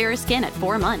 90% clearer skin at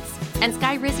 4 months. And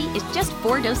Skyrizi is just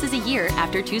 4 doses a year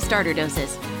after 2 starter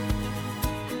doses.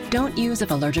 Don't use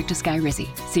if allergic to Skyrizi.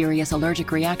 Serious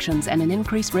allergic reactions and an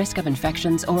increased risk of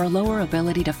infections or a lower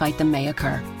ability to fight them may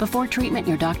occur. Before treatment,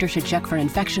 your doctor should check for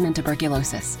infection and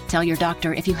tuberculosis. Tell your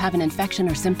doctor if you have an infection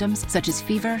or symptoms such as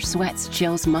fever, sweats,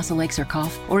 chills, muscle aches, or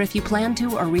cough, or if you plan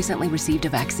to or recently received a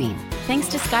vaccine. Thanks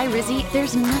to Skyrizi,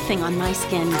 there's nothing on my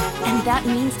skin, and that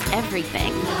means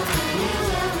everything.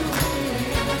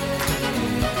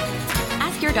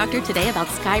 Your doctor today about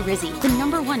Skyrizi, the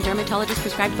 #1 dermatologist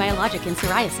prescribed biologic in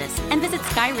psoriasis, and visit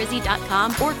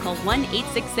skyrizi.com or call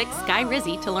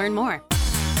 1-866-SKY-RIZZI to learn more.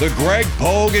 The Greg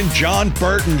Pogue and John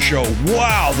Burton Show.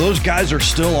 Wow, those guys are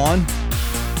still on.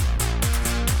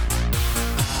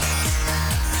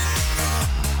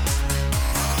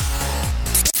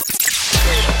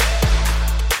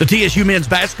 The TSU men's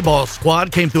basketball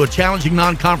squad came through a challenging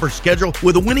non-conference schedule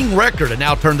with a winning record and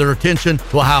now turned their attention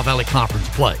to Ohio Valley Conference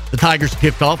play. The Tigers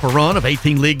kicked off a run of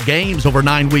 18 league games over a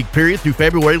 9-week period through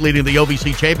February, leading the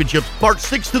OVC Championships March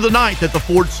 6th to the 9th at the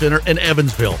Ford Center in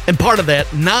Evansville. And part of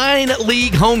that, 9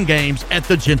 league home games at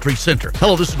the Gentry Center.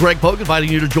 Hello, this is Greg Pogue,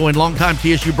 inviting you to join longtime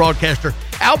TSU broadcaster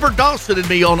Albert Dawson and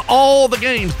me on all the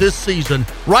games this season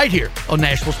right here on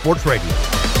Nashville Sports Radio.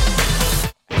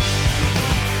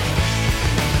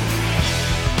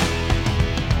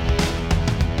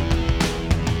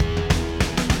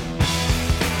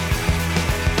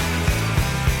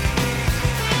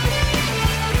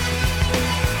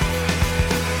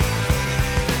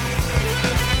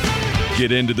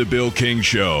 Get into the Bill King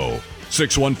Show.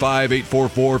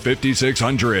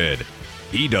 615-844-5600.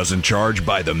 He doesn't charge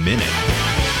by the minute.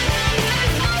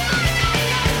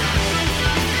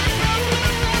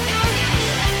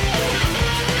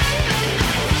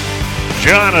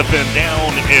 Jonathan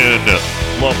down in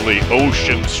lovely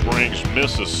Ocean Springs,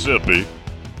 Mississippi.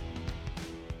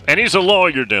 And he's a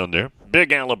lawyer down there.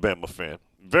 Big Alabama fan.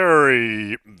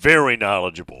 Very, very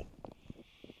knowledgeable.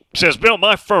 Says, Bill,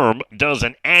 my firm does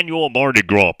an annual Mardi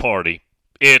Gras party.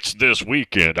 It's this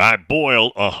weekend. I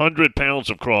boil 100 pounds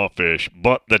of crawfish,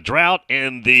 but the drought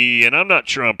in the, and I'm not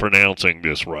sure I'm pronouncing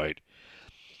this right,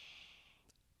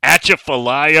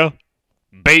 Atchafalaya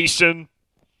Basin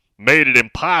made it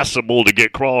impossible to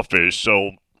get crawfish,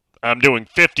 so I'm doing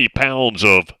 50 pounds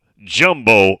of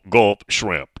jumbo Gulf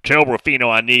shrimp. Tell Rufino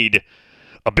I need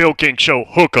a Bill King Show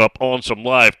hookup on some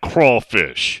live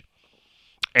crawfish.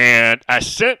 And I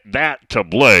sent that to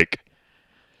Blake.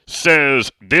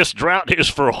 Says this drought is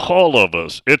for all of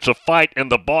us. It's a fight in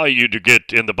the bayou to get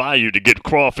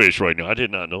crawfish right now. I did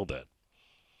not know that.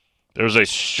 There's a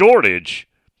shortage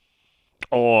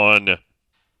on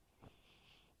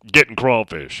getting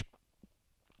crawfish.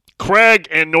 Craig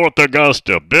in North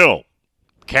Augusta. Bill,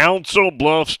 Council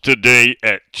Bluffs today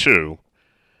at 2.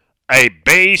 A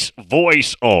bass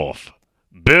voice off.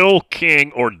 Bill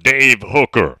King or Dave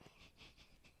Hooker.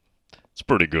 It's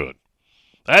pretty good.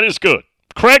 That is good.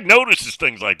 Craig notices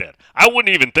things like that. I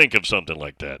wouldn't even think of something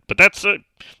like that. But that's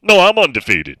no, I'm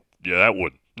undefeated. Yeah, that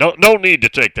wouldn't. No need to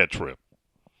take that trip.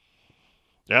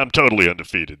 Yeah, I'm totally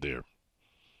undefeated there.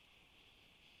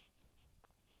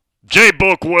 Jay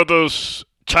Book with us,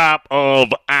 top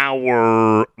of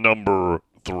hour number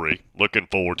 3. Looking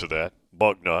forward to that.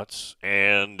 Bug nuts.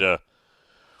 And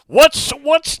What's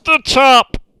the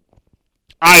top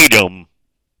item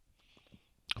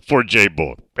for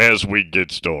J-Book as we get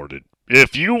started?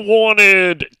 If you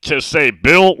wanted to say,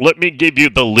 Bill, let me give you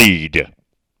the lead.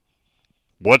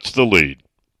 What's the lead?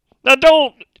 Now,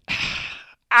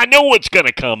 I know it's going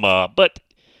to come up, but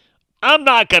I'm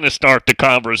not going to start the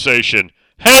conversation.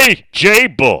 Hey,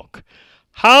 J-Book,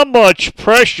 how much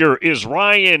pressure is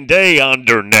Ryan Day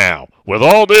under now with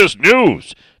all this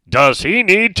news? Does he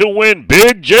need to win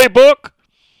big, J-Book?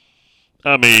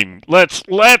 I mean, let's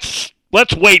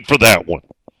wait for that one.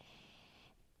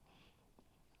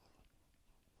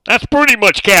 That's pretty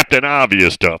much Captain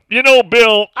Obvious stuff. You know,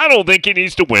 Bill, I don't think he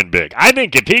needs to win big. I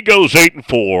think if he goes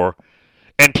 8-4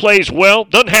 and plays well,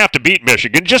 doesn't have to beat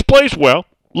Michigan, just plays well,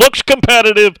 looks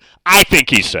competitive, I think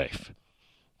he's safe.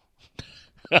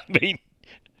 I mean,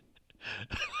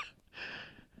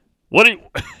 what do you...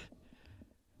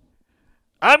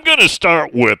 I'm going to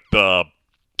start with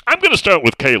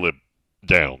Caleb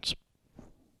Downs.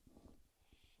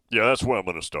 Yeah, that's where I'm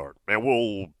going to start. And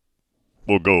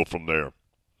we'll go from there.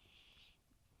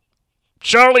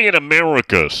 Charlie in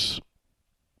Americus,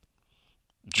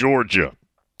 Georgia,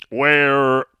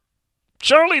 where,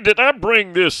 Charlie, did I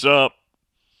bring this up?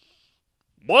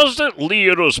 Wasn't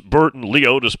Leotis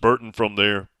Burton from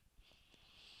there?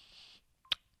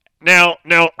 Now,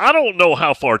 I don't know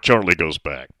how far Charlie goes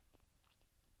back.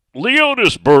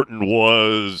 Leotis Burton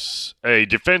was a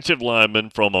defensive lineman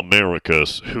from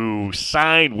Americus who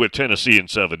signed with Tennessee in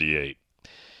 78.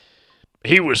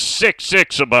 He was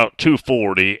 6'6", about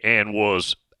 240, and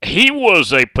he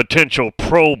was a potential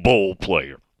Pro Bowl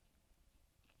player.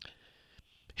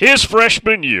 His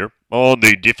freshman year on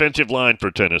the defensive line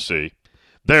for Tennessee,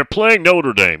 they're playing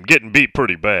Notre Dame, getting beat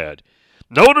pretty bad.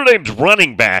 Notre Dame's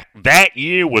running back that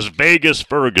year was Vegas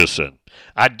Ferguson.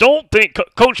 I don't think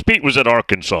Coach Pete was at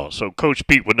Arkansas, so Coach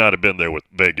Pete would not have been there with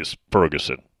Vegas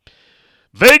Ferguson.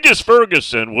 Vegas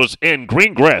Ferguson was in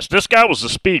green grass. This guy was a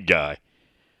speed guy.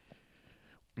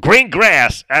 Green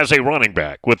grass as a running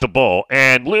back with the ball,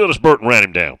 and Leotis Burton ran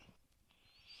him down.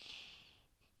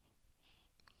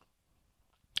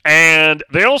 And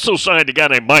they also signed a guy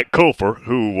named Mike Kofer,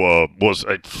 who was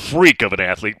a freak of an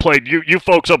athlete. Played you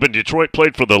folks up in Detroit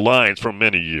played for the Lions for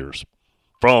many years,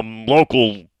 from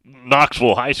local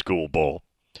Knoxville high school ball.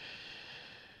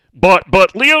 But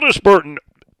Leotis Burton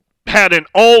had an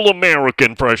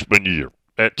All-American freshman year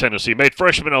at Tennessee. Made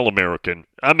freshman All-American.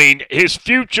 I mean, his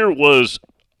future was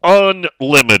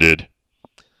unlimited.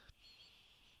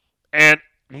 And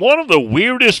one of the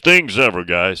weirdest things ever,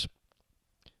 guys,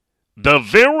 the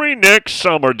very next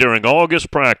summer during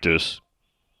August practice,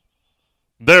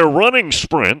 they're running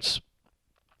sprints,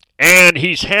 and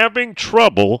he's having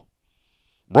trouble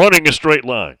running a straight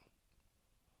line.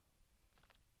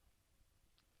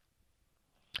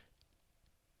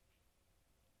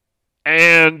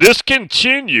 And this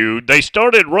continued. They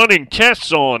started running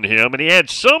tests on him, and he had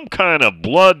some kind of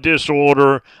blood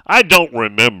disorder. I don't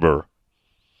remember.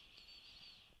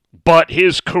 But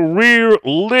his career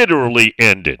literally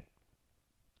ended.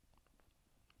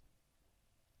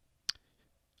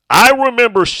 I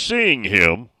remember seeing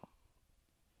him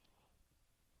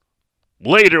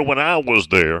later when I was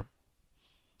there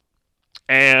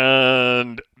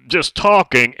and just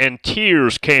talking, and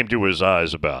tears came to his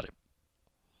eyes about it.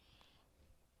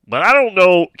 But I don't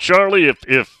know, Charlie,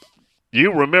 if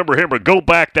you remember him or go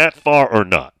back that far or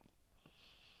not.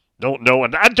 Don't know,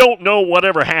 and I don't know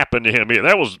whatever happened to him either.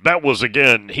 That was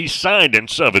again, he signed in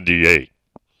 78.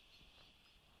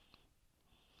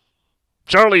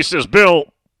 Charlie says,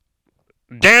 Bill,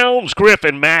 Downs, Griff,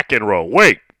 and McEnroe.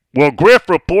 Wait, will Griff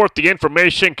report the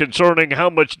information concerning how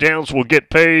much Downs will get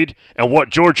paid and what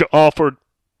Georgia offered?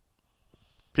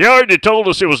 He already told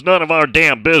us it was none of our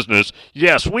damn business.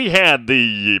 Yes, we had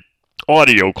the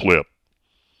audio clip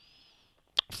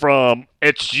from,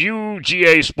 it's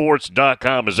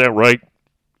UGAsports.com, is that right?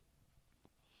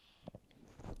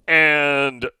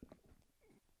 And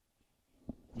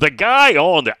the guy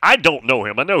on there, I don't know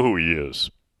him. I know who he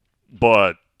is.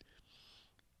 But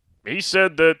he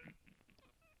said that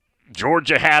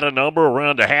Georgia had a number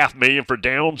around $500,000 for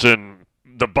Downs, and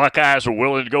the Buckeyes are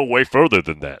willing to go way further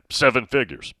than that, 7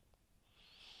 figures.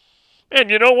 And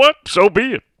you know what? So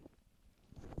be it.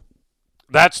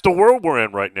 That's the world we're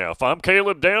in right now. If I'm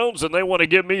Caleb Downs and they want to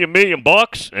give me $1 million,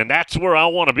 and that's where I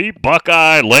want to be,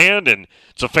 Buckeye land, and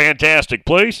it's a fantastic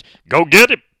place, go get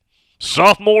it.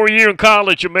 Sophomore year in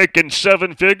college, you're making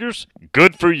 7 figures.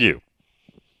 Good for you.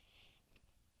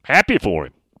 Happy for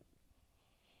him.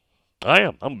 I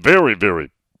am. I'm very, very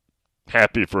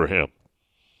happy for him.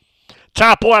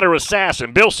 Topwater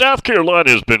Assassin. Bill, South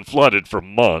Carolina has been flooded for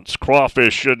months.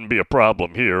 Crawfish shouldn't be a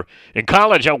problem here. In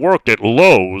college, I worked at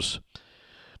Lowe's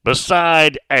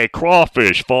beside a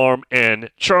crawfish farm in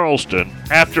Charleston.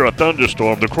 After a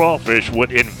thunderstorm, the crawfish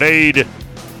would invade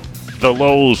the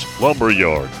Lowe's lumber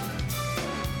yard.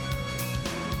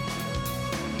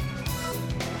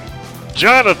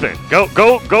 Jonathan,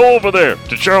 go over there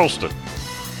to Charleston.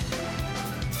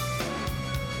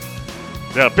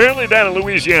 Now, apparently down in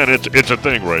Louisiana, it's a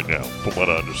thing right now, from what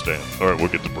I understand. All right, we'll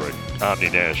get the break. Omni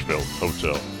Nashville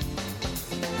Hotel.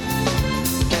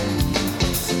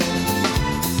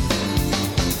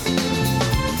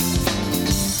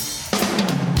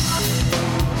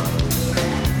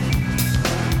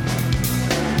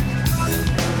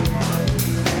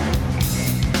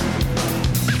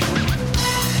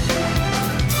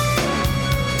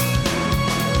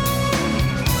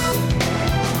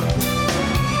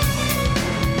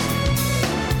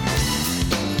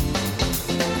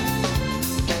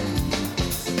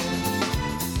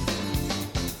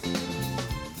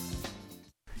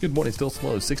 Good morning. Still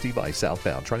slow. 65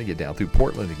 southbound. Trying to get down through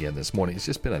Portland again this morning. It's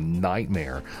just been a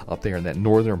nightmare up there in that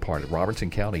northern part of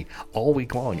Robertson County all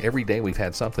week long. Every day we've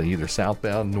had something, either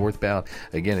southbound, northbound.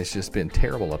 Again, it's just been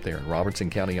terrible up there in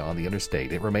Robertson County on the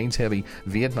interstate. It remains heavy.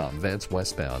 Vietnam Vets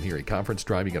westbound here at Conference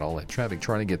Drive. You got all that traffic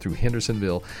trying to get through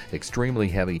Hendersonville. Extremely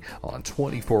heavy on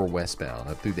 24 westbound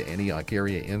up through the Antioch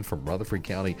area in from Rutherford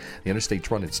County. The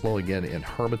interstate's running slow again in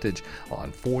Hermitage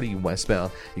on 40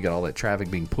 westbound. You got all that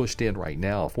traffic being pushed in right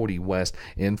now. 40 west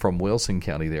in from Wilson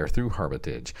County there through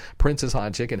Hermitage. Prince's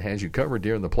Hot Chicken has you covered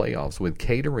during the playoffs with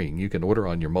catering. You can order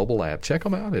on your mobile app. Check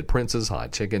them out at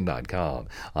princeshotchicken.com.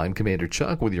 I'm Commander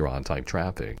Chuck with your on-time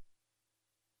traffic.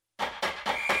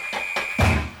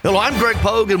 Hello, I'm Greg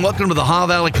Pogue, and welcome to the Haw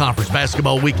Valley Conference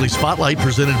Basketball Weekly Spotlight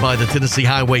presented by the Tennessee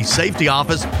Highway Safety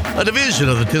Office, a division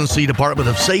of the Tennessee Department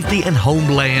of Safety and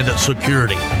Homeland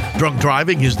Security. Drunk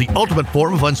driving is the ultimate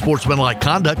form of unsportsmanlike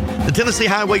conduct. The Tennessee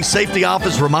Highway Safety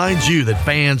Office reminds you that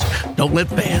fans don't let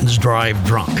fans drive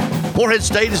drunk. Morehead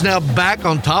State is now back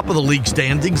on top of the league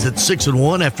standings at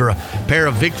 6-1 after a pair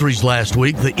of victories last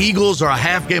week. The Eagles are a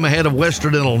half game ahead of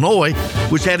Western Illinois,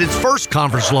 which had its first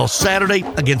conference loss Saturday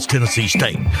against Tennessee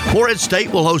State. Morehead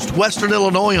State will host Western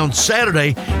Illinois on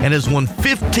Saturday and has won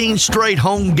 15 straight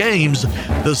home games,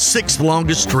 the sixth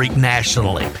longest streak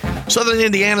nationally. Southern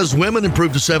Indiana's women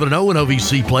improved to 7-0 in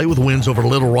OVC play with wins over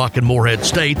Little Rock and Morehead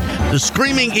State. The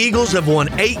Screaming Eagles have won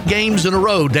 8 games in a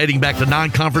row dating back to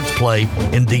non-conference play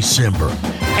in December.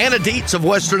 Anna Dietz of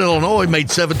Western Illinois made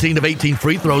 17 of 18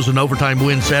 free throws in overtime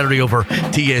win Saturday over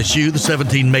TSU. The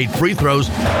 17 made free throws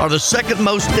are the second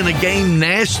most in a game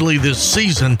nationally this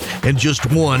season and just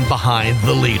one behind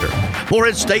the leader.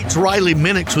 Morehead State's Riley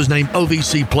Minix was named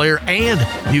OVC Player and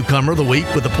Newcomer of the Week,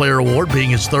 with the Player Award being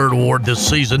his third award this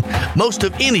season. Most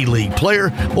of any league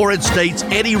player. Morehead State's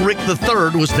Eddie Rick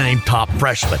III was named Top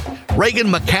Freshman. Reagan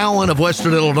McCowan of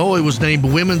Western Illinois was named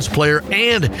Women's Player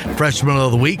and Freshman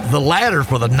of the Week, the latter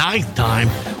for the 9th time,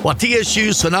 while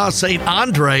TSU's Sanaa St.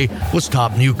 Andre was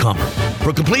top newcomer.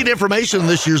 For complete information on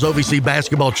this year's OVC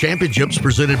Basketball Championships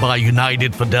presented by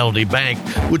United Fidelity Bank,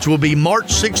 which will be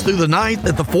March 6th through the 9th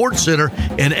at the Ford Center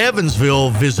in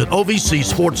Evansville, visit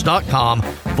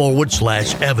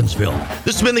ovcsports.com/Evansville.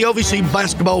 This has been the OVC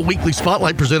Basketball Weekly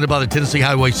Spotlight presented by the Tennessee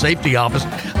Highway Safety Office,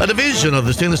 a division of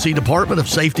the Tennessee Department of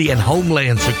Safety and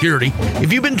Homeland Security.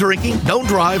 If you've been drinking, don't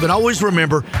drive, and always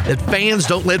remember that fans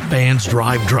don't let fans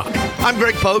drive drunk. I'm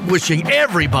Greg Pogue, wishing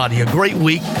everybody a great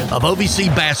week of OVC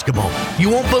basketball. You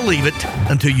won't believe it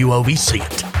until you OVC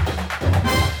it.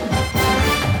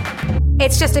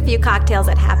 It's just a few cocktails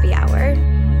at happy hour.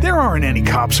 There aren't any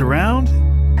cops around.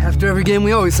 After every game,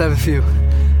 we always have a few.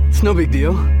 It's no big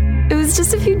deal. It was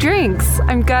just a few drinks.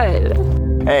 I'm good.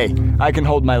 Hey, I can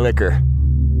hold my liquor.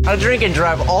 I drink and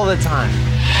drive all the time.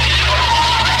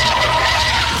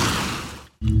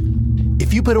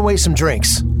 If you put away some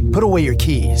drinks, put away your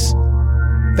keys.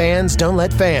 Fans don't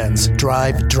let fans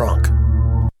drive drunk.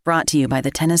 Brought to you by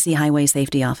the Tennessee Highway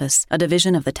Safety Office, a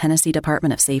division of the Tennessee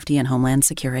Department of Safety and Homeland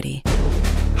Security.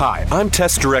 Hi, I'm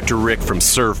Test Director Rick from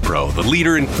ServPro, the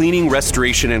leader in cleaning,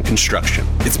 restoration, and construction.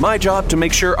 It's my job to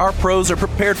make sure our pros are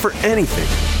prepared for anything.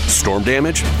 Storm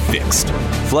damage? Fixed.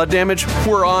 Flood damage?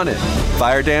 We're on it.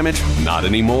 Fire damage? Not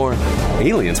anymore.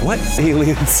 Aliens? What?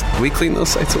 Aliens? We cleaned those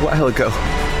sites a while ago.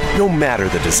 No matter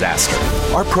the disaster,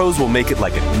 our pros will make it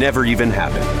like it never even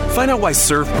happened. Find out why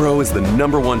ServPro is the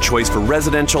 #1 choice for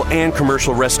residential and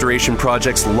commercial restoration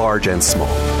projects large and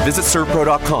small. Visit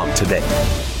servpro.com today.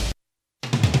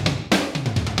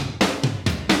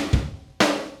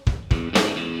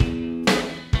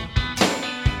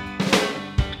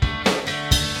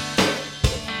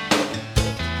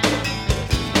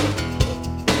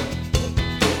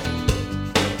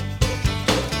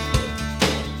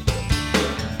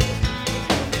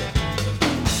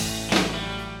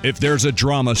 If there's a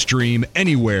drama stream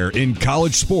anywhere in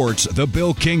college sports, The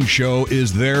Bill King Show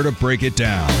is there to break it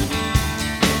down.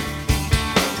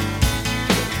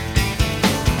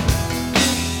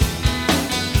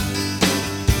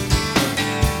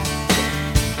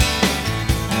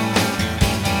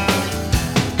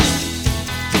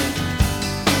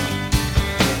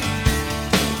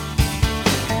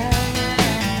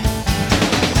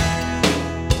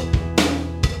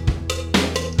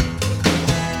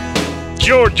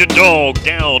 Georgia dog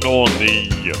down on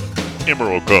the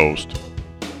Emerald Coast.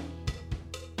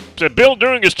 Said Bill,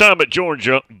 during his time at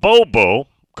Georgia, Bobo,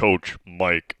 Coach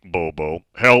Mike Bobo,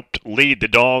 helped lead the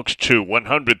Dogs to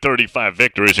 135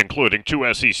 victories, including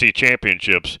 2 SEC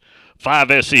championships,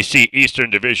 5 SEC Eastern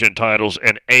Division titles,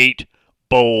 and 8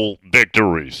 bowl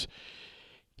victories.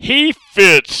 He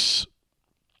fits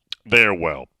there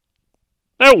well.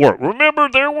 That worked. Remember,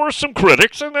 there were some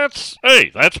critics, and that's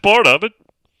part of it.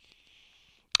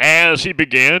 As he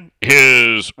began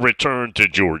his return to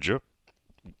Georgia.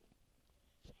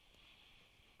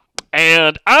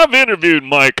 And I've interviewed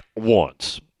Mike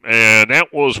once, and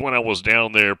that was when I was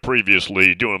down there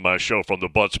previously doing my show from the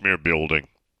Buttsmere building.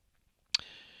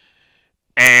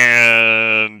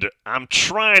 And I'm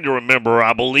trying to remember,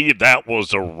 I believe that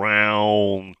was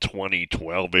around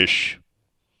 2012-ish.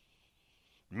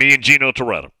 Me and Gino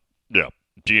Toretta. Yeah,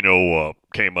 Gino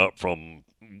came up from...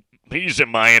 He's in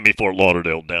Miami, Fort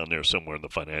Lauderdale, down there somewhere in the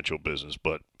financial business,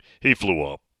 but he flew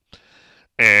up.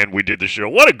 And we did the show.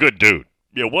 What a good dude.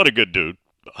 Yeah, what a good dude.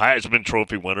 Heisman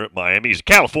Trophy winner at Miami. He's a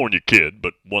California kid,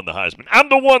 but won the Heisman. I'm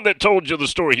the one that told you the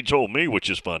story he told me, which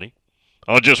is funny.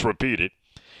 I'll just repeat it.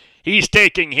 He's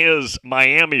taking his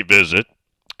Miami visit,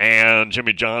 and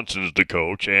Jimmy Johnson's the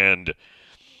coach, and,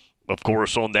 of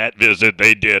course, on that visit,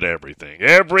 they did everything.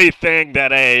 Everything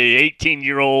that a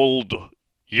 18-year-old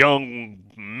young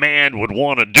man would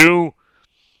want to do,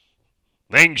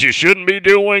 things you shouldn't be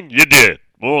doing, you did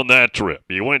on that trip.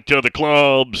 You went to the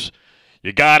clubs,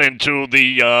 you got into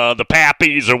the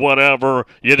pappies or whatever,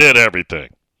 you did everything.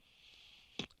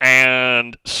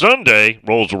 And Sunday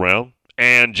rolls around,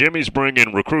 and Jimmy's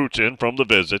bringing recruits in from the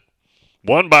visit,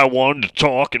 one by one to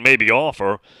talk and maybe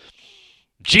offer.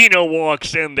 Gino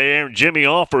walks in there, and Jimmy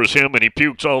offers him, and he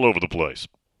pukes all over the place.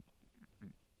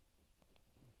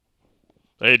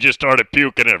 They just started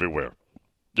puking everywhere.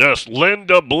 Just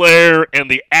Linda Blair and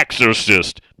The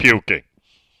Exorcist puking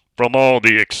from all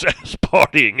the excess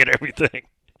partying and everything.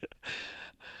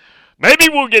 Maybe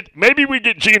we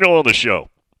get Gino on the show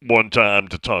one time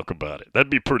to talk about it. That'd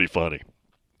be pretty funny.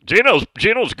 Gino's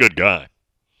a good guy.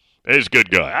 He's a good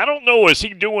guy. I don't know, is he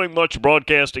doing much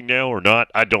broadcasting now or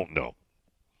not? I don't know.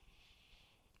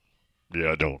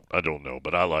 Yeah, I don't know,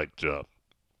 but I liked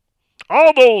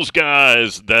all those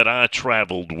guys that I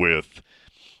traveled with,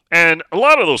 and a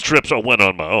lot of those trips I went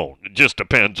on my own. It just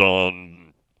depends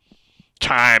on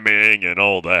timing and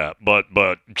all that.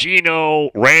 But Gino,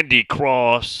 Randy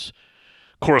Cross,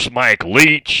 of course Mike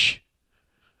Leach,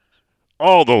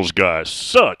 all those guys,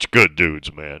 such good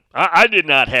dudes, man. I did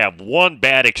not have one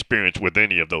bad experience with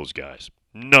any of those guys.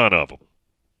 None of them.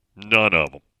 None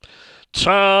of them.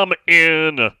 Tom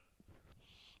in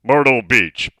Myrtle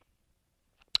Beach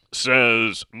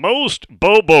says, most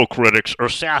Bobo critics are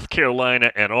South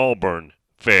Carolina and Auburn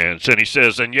fans. And he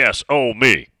says, and yes, oh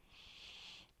me.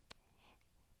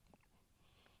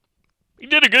 He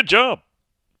did a good job.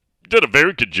 Did a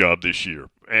very good job this year.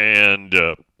 And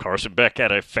Carson Beck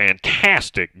had a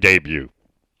fantastic debut.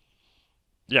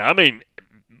 Yeah, I mean,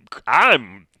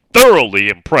 I'm thoroughly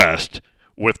impressed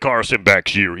with Carson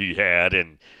Beck's year he had,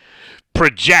 and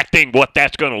projecting what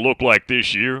that's going to look like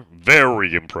this year,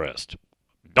 very impressed.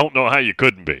 Don't know how you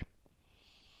couldn't be.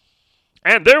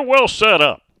 And they're well set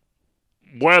up.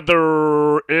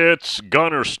 Whether it's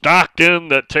Gunnar Stockton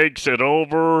that takes it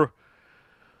over,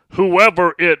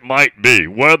 whoever it might be,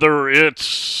 whether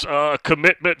it's a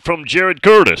commitment from Jared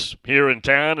Curtis here in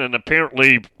town, and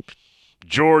apparently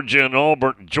Georgia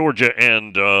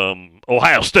and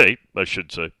Ohio State, I should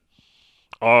say,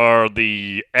 are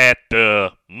at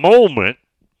the moment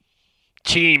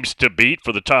teams to beat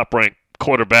for the top-ranked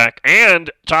quarterback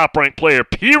and top-ranked player,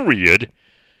 period,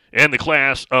 in the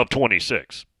class of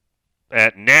 26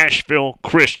 at Nashville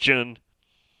Christian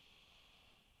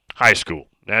High School.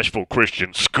 Nashville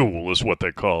Christian School is what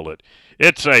they call it.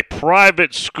 It's a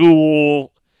private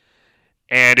school,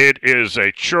 and it is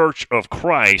a Church of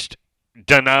Christ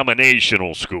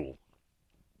denominational school.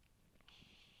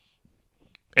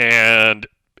 And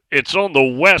it's on the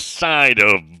west side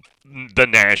of the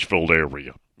Nashville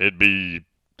area. It'd be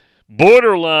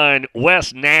borderline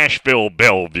West Nashville,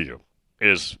 Bellevue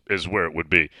is where it would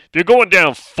be. If you're going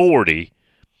down 40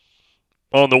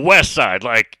 on the west side,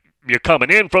 like you're coming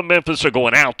in from Memphis or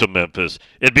going out to Memphis,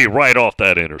 it'd be right off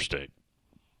that interstate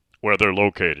where they're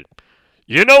located.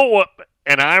 You know what?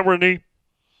 An irony?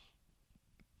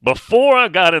 Before I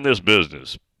got in this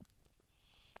business,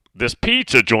 this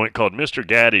pizza joint called Mr.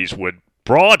 Gaddy's would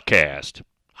broadcast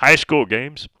high school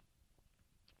games,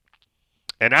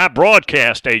 and I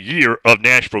broadcast a year of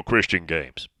Nashville Christian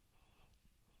games,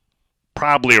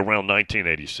 probably around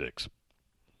 1986,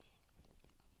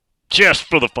 just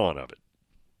for the fun of it.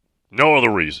 No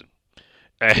other reason.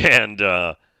 And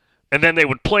then they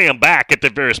would play them back at the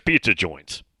various pizza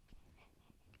joints.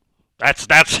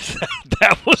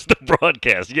 That was the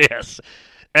broadcast, yes.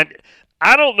 And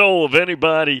I don't know of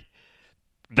anybody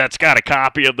that's got a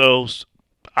copy of those.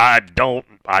 I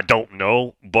don't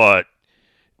know, but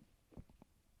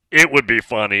it would be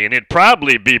funny, and it'd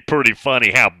probably be pretty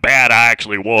funny how bad I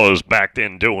actually was back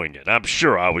then doing it. I'm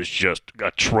sure I was just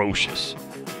atrocious.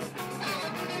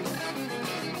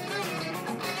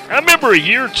 I remember a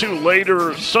year or two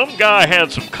later, some guy had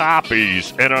some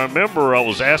copies, and I remember I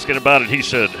was asking about it. He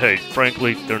said, hey,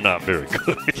 frankly, they're not very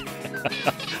good.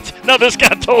 No, this guy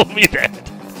told me that.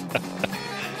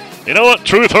 You know what?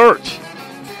 Truth hurts.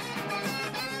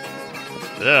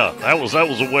 Yeah, that was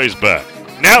a ways back.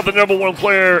 Now the number one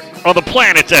player on the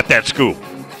planet's at that school.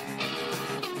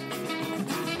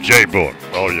 Jay Book.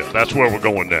 Oh, yeah, that's where we're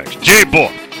going next. Jay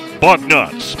Book, Buck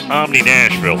Nuts, Omni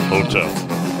Nashville Hotel.